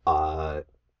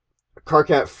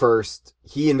 Karkat first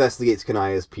he investigates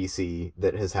Kanaya's PC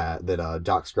that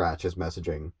Doc Scratch is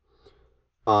messaging.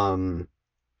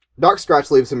 Doc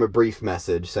Scratch leaves him a brief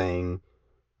message saying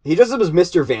he dresses up as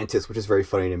Mr. Vantis, which is very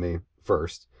funny to me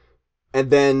first, and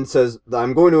then says,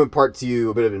 "I'm going to impart to you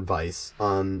a bit of advice.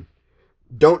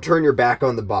 Don't turn your back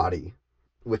on the body,"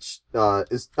 which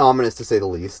is ominous to say the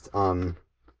least.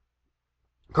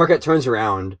 Karkat turns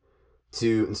around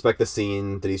to inspect the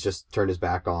scene that he's just turned his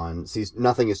back on, sees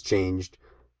nothing has changed,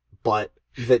 but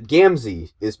that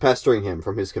Gamzee is pestering him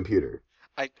from his computer.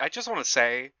 I just want to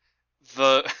say,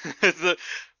 the the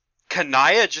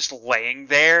Kanaya just laying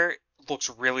there looks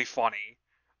really funny.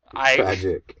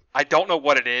 Tragic. I don't know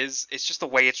what it is. It's just the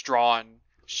way it's drawn.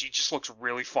 She just looks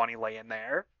really funny laying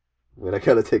there. Wait, I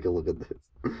gotta take a look at this.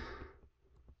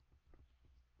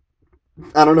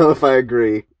 I don't know if I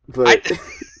agree, but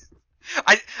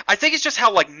I think it's just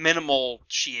how like minimal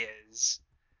she is.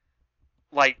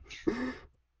 Like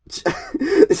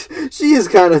she is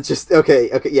kind of just okay.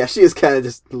 Yeah, she is kind of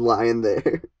just lying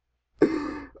there,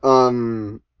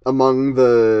 among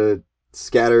the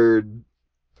scattered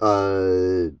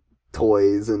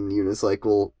toys and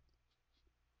unicycle.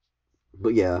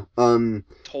 But yeah,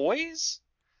 toys.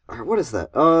 What is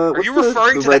that? Are you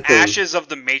referring to the ashes of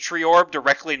the matriorb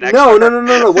directly next to her?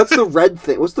 No. What's the red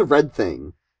thing? What's the red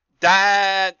thing?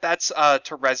 That's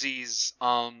Terezi's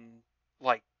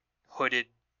like hooded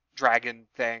dragon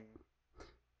thing.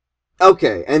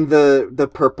 Okay, and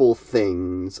the purple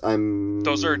things.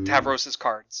 Those are Tavros's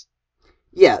cards.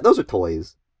 Yeah, those are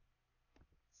toys.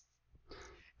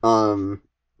 The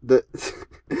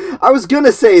I was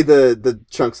gonna say the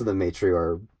chunks of the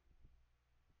matriorb.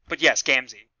 But yes,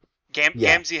 Gamzee.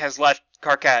 Gamzee has left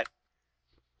Karkat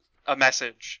a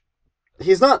message.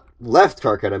 He's not left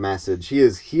Karkat a message. He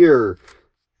is here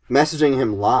messaging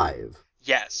him live.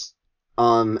 Yes.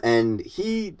 And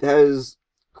he has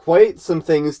quite some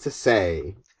things to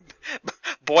say.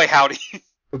 Boy howdy.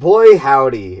 Boy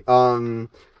howdy.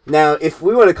 Now, if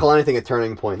we want to call anything a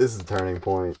turning point, this is a turning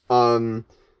point.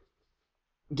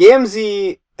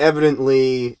 Gamzee,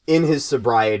 evidently, in his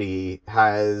sobriety,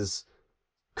 has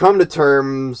come to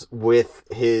terms with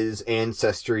his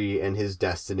ancestry and his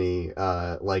destiny,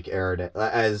 like Eridan,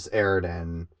 as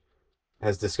Eridan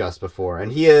has discussed before,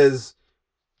 and he has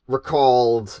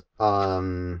recalled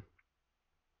that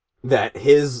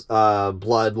his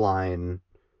bloodline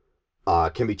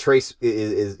can be traced.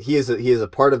 He is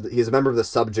a member of the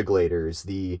Subjugators,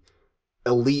 the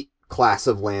elite class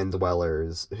of land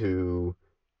dwellers who,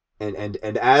 and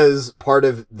as part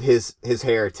of his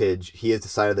heritage, he has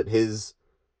decided that his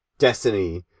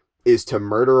destiny is to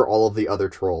murder all of the other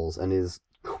trolls, and is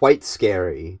quite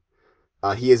scary.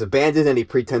 He has abandoned any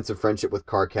pretense of friendship with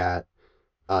Karkat.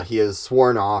 He has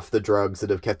sworn off the drugs that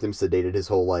have kept him sedated his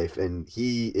whole life, and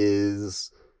he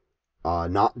is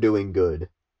not doing good.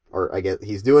 Or I guess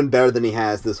he's doing better than he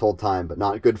has this whole time, but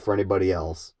not good for anybody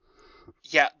else.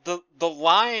 Yeah, the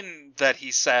line that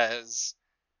he says,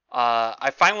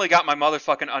 I finally got my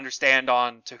motherfucking understand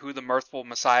on to who the mirthful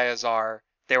messiahs are.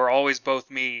 They were always both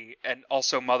me and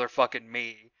also motherfucking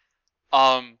me.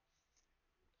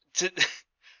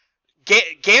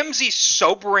 Gamzee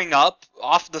sobering up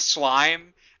off the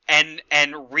slime and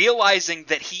realizing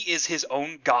that he is his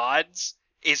own gods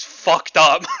is fucked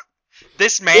up.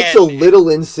 This man, it's a little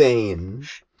insane.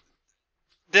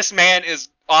 This man is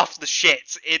off the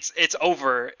shits. It's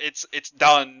over. It's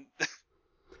done.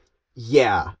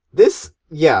 Yeah.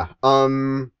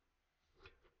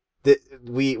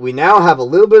 We now have a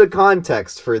little bit of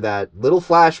context for that little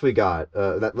flash we got,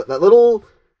 that little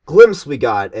glimpse we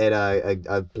got at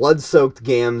a blood-soaked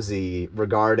Gamzee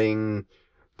regarding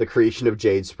the creation of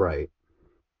Jade Sprite.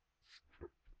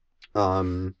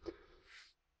 Karkat.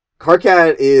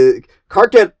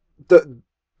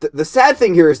 The sad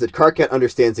thing here is that Karkat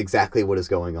understands exactly what is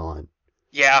going on.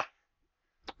 Yeah.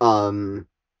 And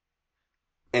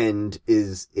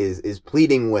is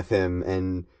pleading with him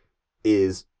and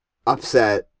is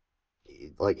upset.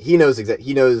 Like he knows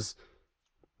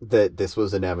that this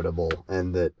was inevitable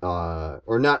and that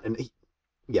or not. And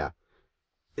yeah.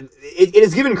 It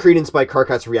is given credence by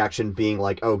Karkat's reaction being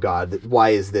like, "Oh God, why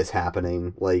is this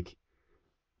happening?" Like,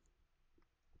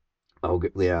 oh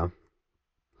yeah,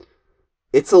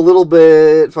 it's a little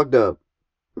bit fucked up.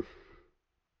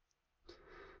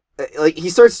 Like he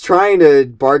starts trying to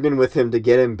bargain with him to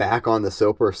get him back on the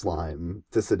Soper slime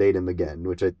to sedate him again,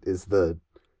 which is yeah,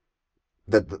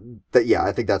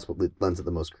 I think that's what lends it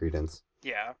the most credence.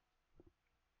 Yeah.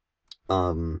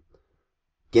 Gamzee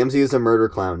is a murder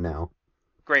clown now.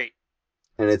 Great.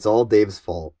 and it's all Dave's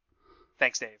fault.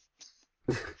 Thanks, Dave.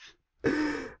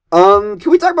 Can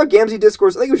we talk about Gamzee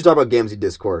discourse? I think we should talk about Gamzee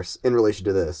discourse in relation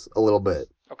to this a little bit.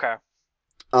 Okay.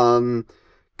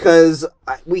 Because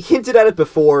we hinted at it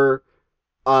before,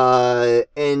 and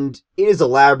it is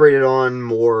elaborated on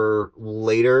more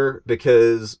later,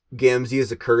 because Gamzee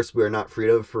is a curse we are not freed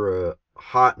of for a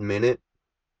hot minute.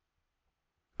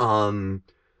 But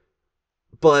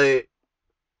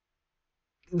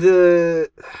the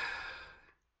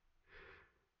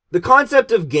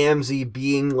concept of Gamzee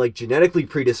being, like, genetically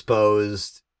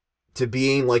predisposed to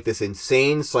being, like, this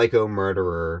insane psycho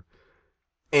murderer,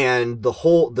 and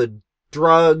the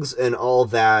drugs and all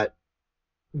that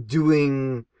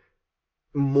doing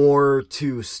more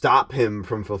to stop him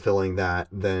from fulfilling that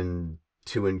than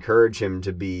to encourage him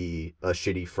to be a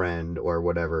shitty friend or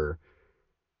whatever,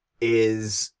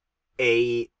 is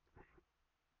a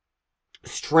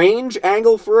strange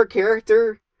angle for a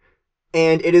character,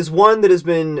 and it is one that has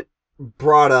been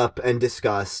brought up and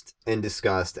discussed and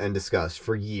discussed and discussed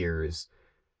for years,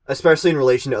 especially in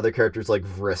relation to other characters like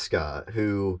Vriska,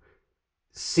 who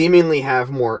seemingly have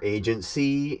more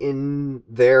agency in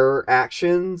their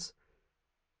actions.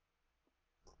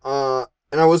 And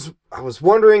I was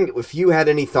wondering if you had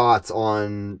any thoughts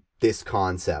on this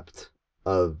concept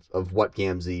of what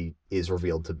Gamzee is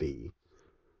revealed to be.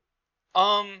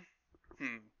 Hmm.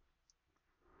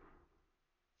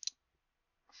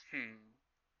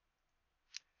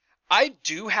 I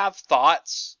do have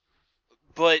thoughts,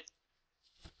 but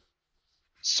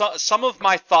some of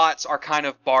my thoughts are kind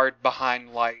of barred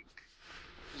behind, like,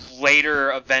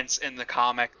 later events in the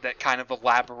comic that kind of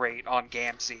elaborate on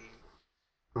Gamzee.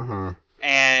 Mm-hmm.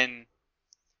 And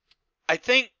I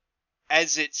think,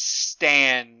 as it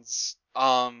stands,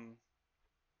 I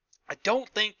don't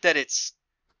think that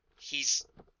he's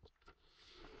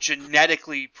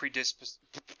genetically predisposed.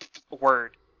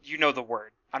 Word. You know the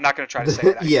word. I'm not going to try to say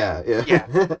it. Yeah.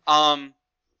 Yeah.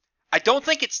 I don't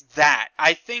think it's that.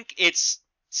 I think it's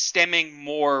stemming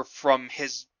more from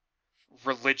his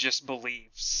religious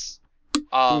beliefs.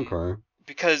 Okay.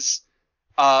 Because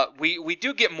we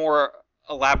do get more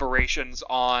elaborations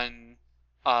on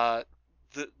the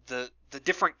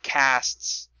different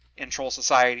castes in Troll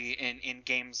Society in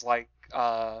games like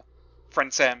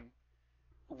Friendsem,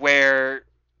 where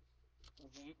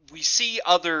we see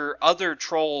other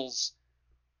trolls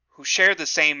who share the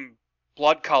same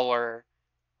blood color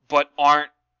but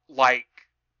aren't, like,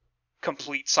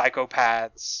 complete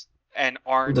psychopaths and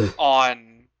aren't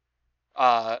on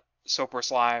Super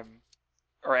Slime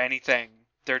or anything.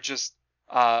 They're just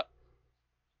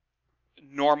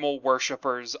normal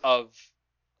worshippers of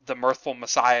the mirthful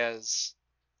messiahs.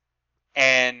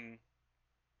 And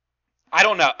I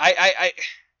don't know. I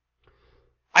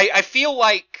feel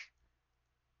like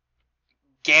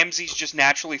Gamzee's just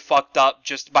naturally fucked up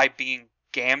just by being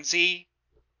Gamzee,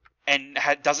 and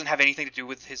doesn't have anything to do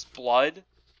with his blood.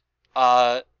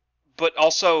 But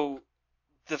also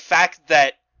the fact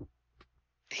that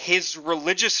his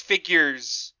religious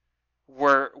figures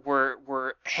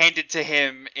were handed to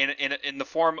him in the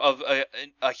form of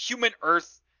a Human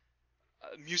Earth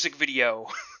music video.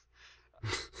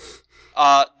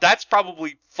 That's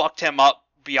probably fucked him up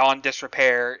beyond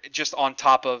disrepair, just on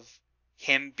top of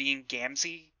him being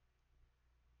Gamzee.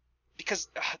 Because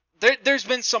there's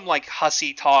been some, like,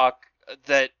 hussy talk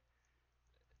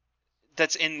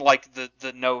that's in, like,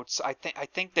 the notes. I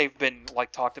think they've been,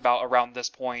 like, talked about around this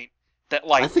point. That,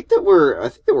 like, I think that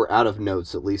we're out of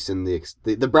notes, at least in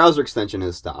the browser extension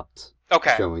has stopped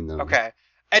showing them. Okay.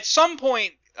 At some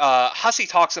point, Hussey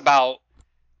talks about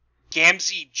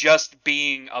Gamzee just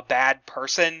being a bad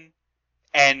person,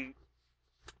 and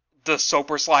the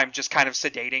Soper Slime just kind of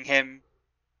sedating him.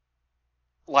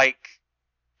 Like,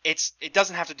 it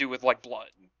doesn't have to do with, like, blood.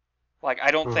 Like,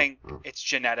 I don't think it's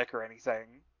genetic or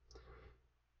anything.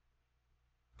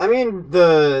 I mean,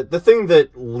 the thing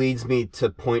that leads me to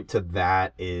point to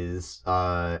that is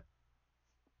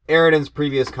Eridan's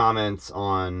previous comments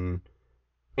on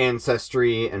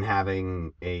ancestry and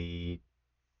having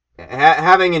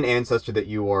having an ancestor that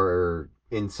you are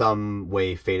in some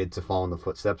way fated to follow in the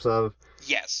footsteps of.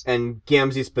 Yes. And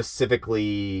Gamzee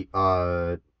specifically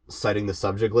citing the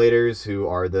subjuglators, who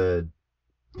are the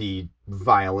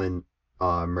violent,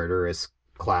 murderous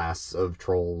class of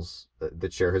trolls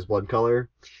that share his blood color.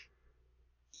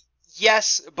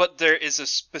 Yes, but there is a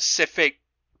specific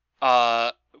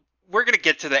we're going to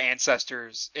get to the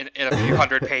ancestors in a few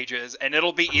hundred pages, and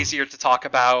it'll be easier to talk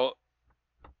about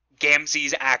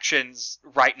Gamzee's actions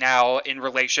right now in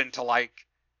relation to, like,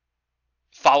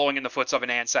 following in the footsteps of an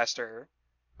ancestor.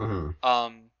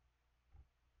 Mm-hmm.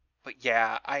 But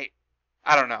yeah, I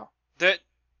don't know.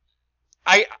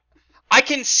 I I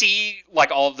can see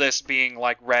like all of this being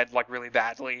like read like really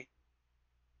badly.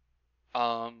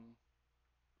 Um,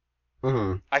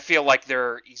 Hmm. I feel like there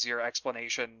are easier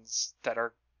explanations that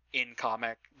are in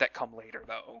comic that come later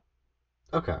though.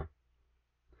 Okay.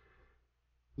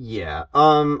 Yeah.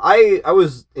 I'm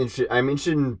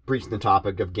interested in breaching the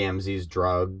topic of Gamzee's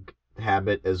drug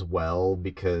habit as well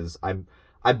because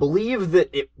I believe that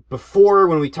it before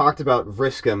when we talked about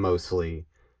Vriska mostly,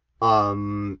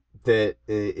 that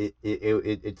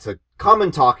it's a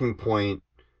common talking point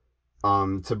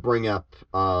to bring up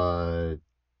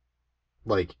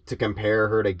like to compare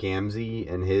her to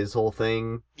Gamzee and his whole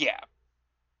thing. Yeah.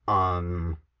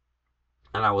 Um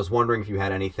and I was wondering if you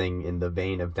had anything in the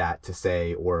vein of that to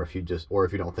say, or if you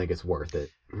don't think it's worth it.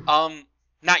 Um,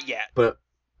 not yet. But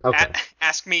okay,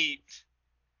 Ask me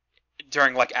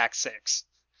during like Act 6.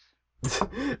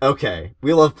 okay,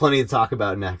 we'll have plenty to talk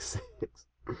about next.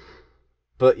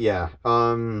 But yeah,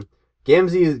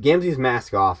 Gamzee's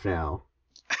mask off now.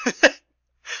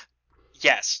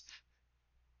 Yes.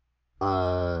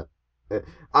 Uh,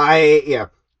 I yeah,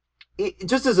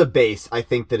 just as a base, I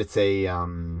think that it's a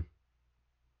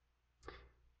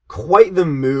quite the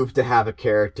move to have a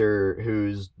character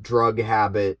whose drug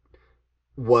habit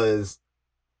was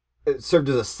it served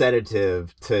as a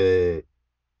sedative to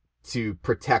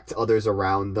protect others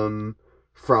around them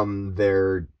from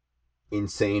their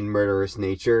insane murderous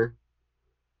nature.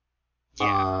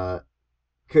 Yeah.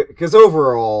 Because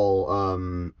overall,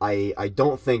 I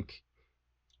don't think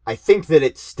I think that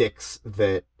it sticks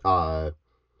that the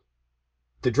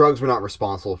drugs were not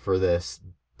responsible for this.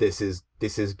 This is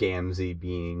Gamzee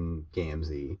being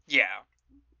Gamzee. Yeah.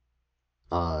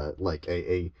 Like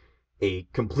a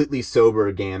completely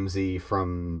sober Gamzee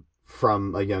from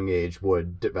a young age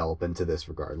would develop into this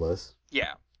regardless.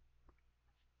 Yeah.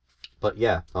 But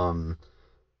yeah,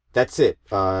 that's it.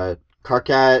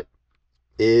 Karkat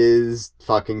is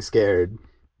fucking scared.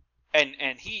 And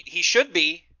he should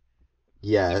be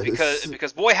Yes.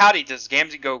 because boy howdy does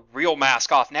Gamzee go real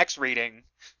mask off next reading.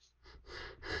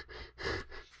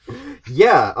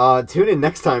 Yeah, tune in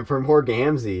next time for more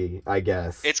Gamzee, I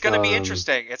guess. It's gonna be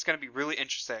interesting. It's gonna be really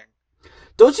interesting.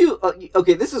 Don't you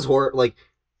okay, this is horror like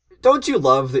don't you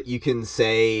love that you can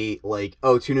say like,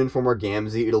 oh, tune in for more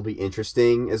Gamzee, it'll be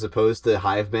interesting, as opposed to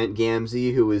Hivebent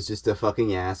Gamzee, who is just a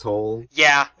fucking asshole?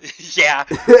 Yeah. Yeah.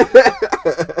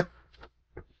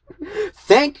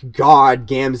 Thank God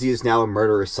Gamzee is now a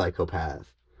murderous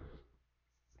psychopath.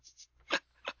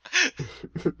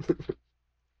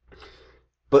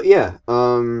 But yeah,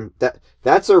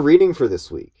 that's our reading for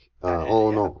this week. All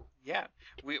in Yeah. all, Yeah.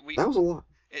 We that was a lot.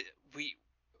 we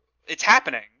it's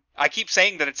happening. I keep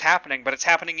saying that it's happening, but it's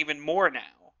happening even more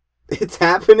now. It's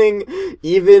happening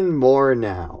even more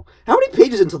now. How many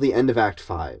pages until the end of Act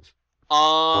 5?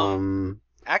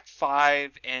 Act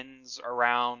 5 ends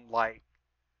around like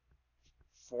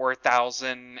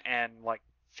 4,000 and like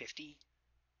 50,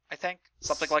 I think,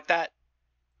 something like that.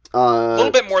 A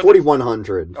little bit more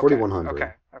 4,100. than 4,100.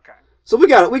 Okay. So we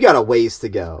got a ways to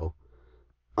go.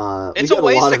 We It's got a a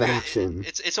ways lot to of go. action.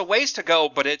 It's a ways to go,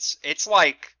 but it's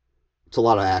like It's a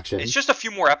lot of action. it's just a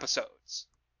few more episodes.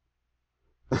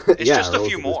 It's yeah, just a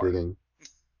few relatively more. speaking.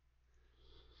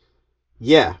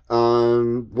 Yeah.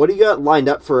 What do you got lined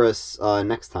up for us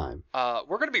next time?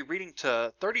 We're gonna be reading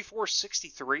to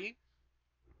 3463.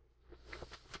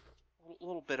 A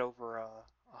little bit over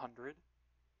 100.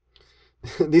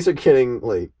 These are getting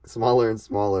like smaller and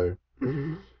smaller,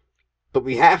 but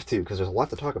we have to because there's a lot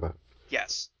to talk about.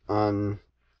 Yes.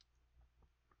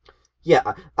 Yeah,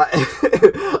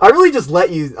 I really just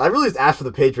let you. I really just asked for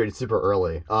the page rating super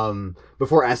early.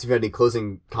 Before asking if you had any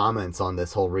closing comments on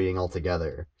this whole reading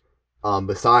altogether.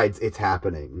 Besides, it's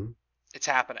happening. It's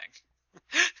happening.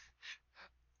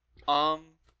 I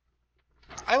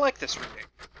like this reading.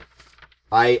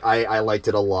 I liked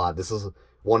it a lot. This is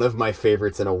one of my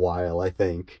favorites in a while, I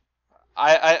think.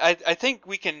 I think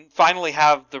we can finally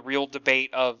have the real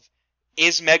debate of,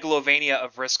 is Megalovania a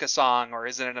Vriska song or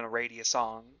is it an Aradia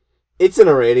song? It's an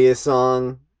Aradia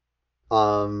song.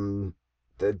 I'm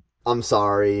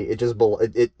sorry. It just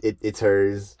it's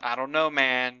hers. I don't know,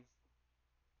 man.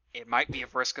 It might be a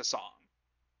Vriska song.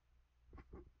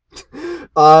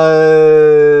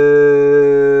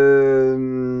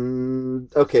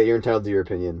 Okay, you're entitled to your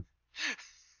opinion.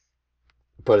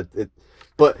 But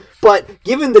but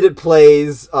given that it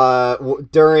plays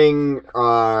during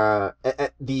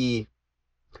at the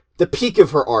peak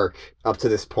of her arc up to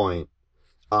this point,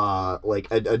 like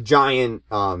a giant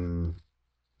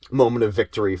moment of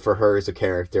victory for her as a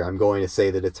character, I'm going to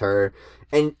say that it's her.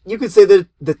 And you could say that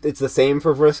it's the same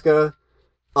for Vriska.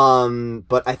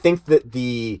 But I think that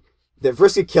that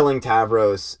Vriska killing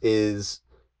Tavros is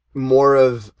more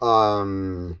of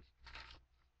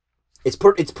it's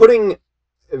putting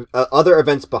other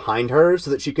events behind her so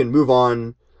that she can move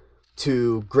on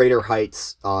to greater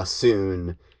heights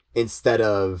soon, instead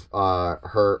of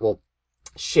her. Well,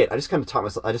 shit. I just kind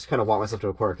of walked myself to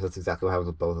a corner because that's exactly what happens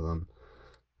with both of them.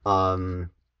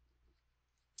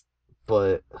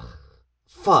 But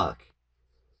fuck.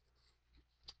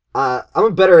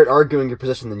 I'm better at arguing your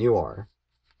position than you are.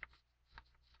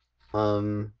 I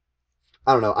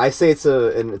don't know. I say it's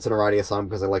an Aradia song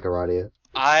because I like Aradia.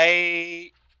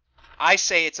 I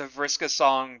say it's a Vriska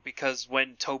song because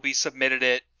when Toby submitted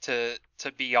it to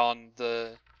be on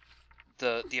the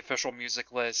official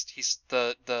music list, he's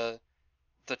the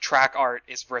track art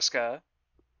is Vriska.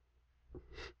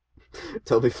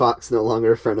 Toby Fox no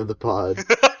longer a friend of the pod.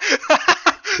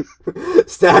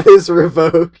 Status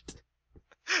revoked.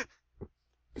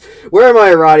 Where are my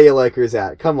Aradia likers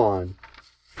at? Come on.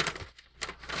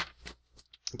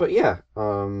 But yeah,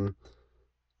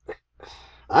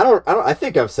 I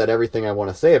think I've said everything I want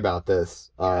to say about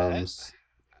this. I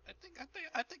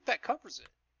think that covers it.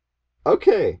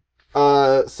 Okay.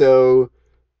 So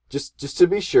just to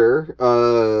be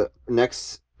sure,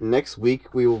 next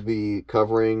week we will be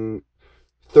covering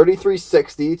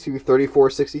 3360 to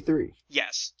 3463.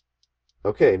 Yes.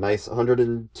 Okay, nice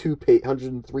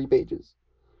 103 pages.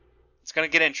 It's gonna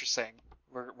get interesting.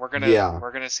 We're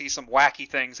gonna see some wacky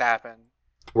things happen.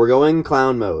 We're going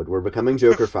clown mode. We're becoming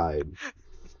Joker-fied.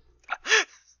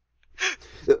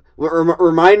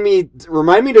 Remind me to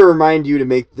remind you to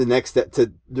make the next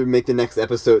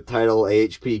episode title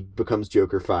AHP becomes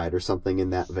Joker-fied or something in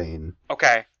that vein.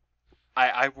 Okay,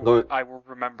 I will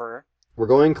remember. We're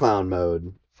going clown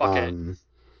mode. Fuck it.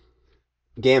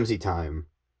 Gamzee time.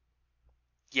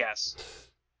 Yes.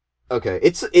 Okay,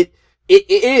 it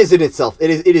is in itself.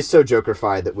 It is so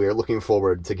Joker-fied that we are looking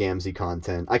forward to Gamzee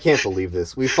content. I can't believe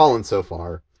this. We've fallen so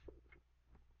far.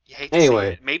 You hate to see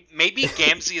it. Maybe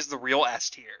Gamzee is the real S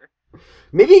tier.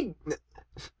 Maybe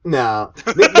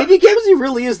Gamzee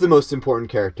really is the most important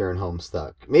character in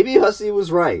Homestuck. Maybe Hussey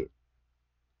was right.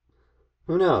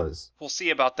 Who knows? We'll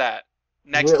see about that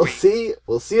next week.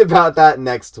 We'll see about that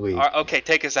next week. Okay,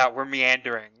 take us out. We're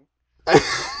meandering.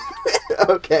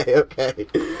 Okay.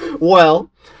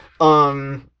 Well, I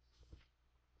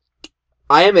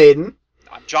am Aiden.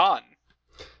 I'm John.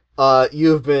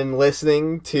 You've been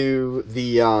listening to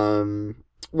the,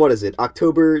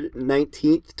 October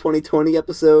 19th, 2020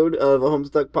 episode of a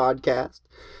Homestuck podcast.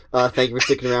 Thank you for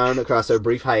sticking around across our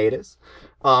brief hiatus.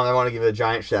 I want to give a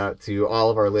giant shout out to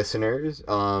all of our listeners.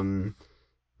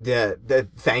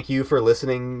 Thank you for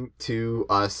listening to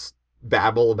us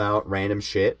babble about random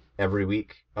shit every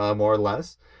week, more or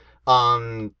less.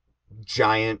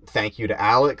 Giant thank you to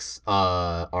Alex,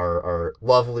 our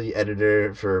lovely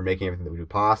editor, for making everything that we do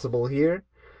possible here.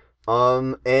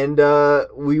 And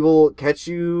we will catch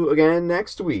you again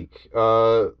next week,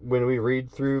 when we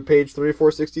read through page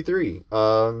 3463.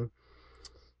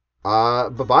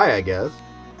 Bye-bye, I guess.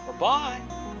 Bye-bye.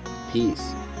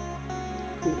 Peace.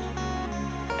 Cool.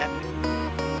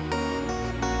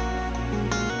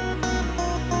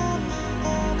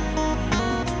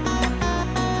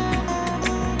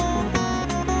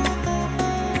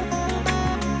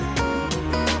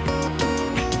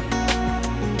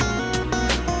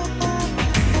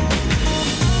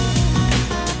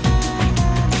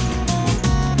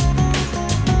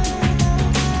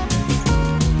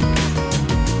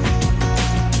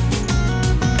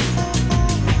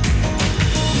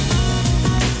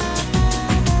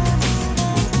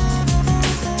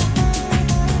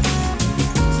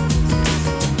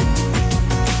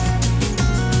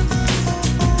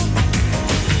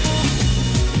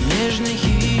 Нежный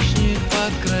хищник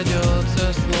подкрадет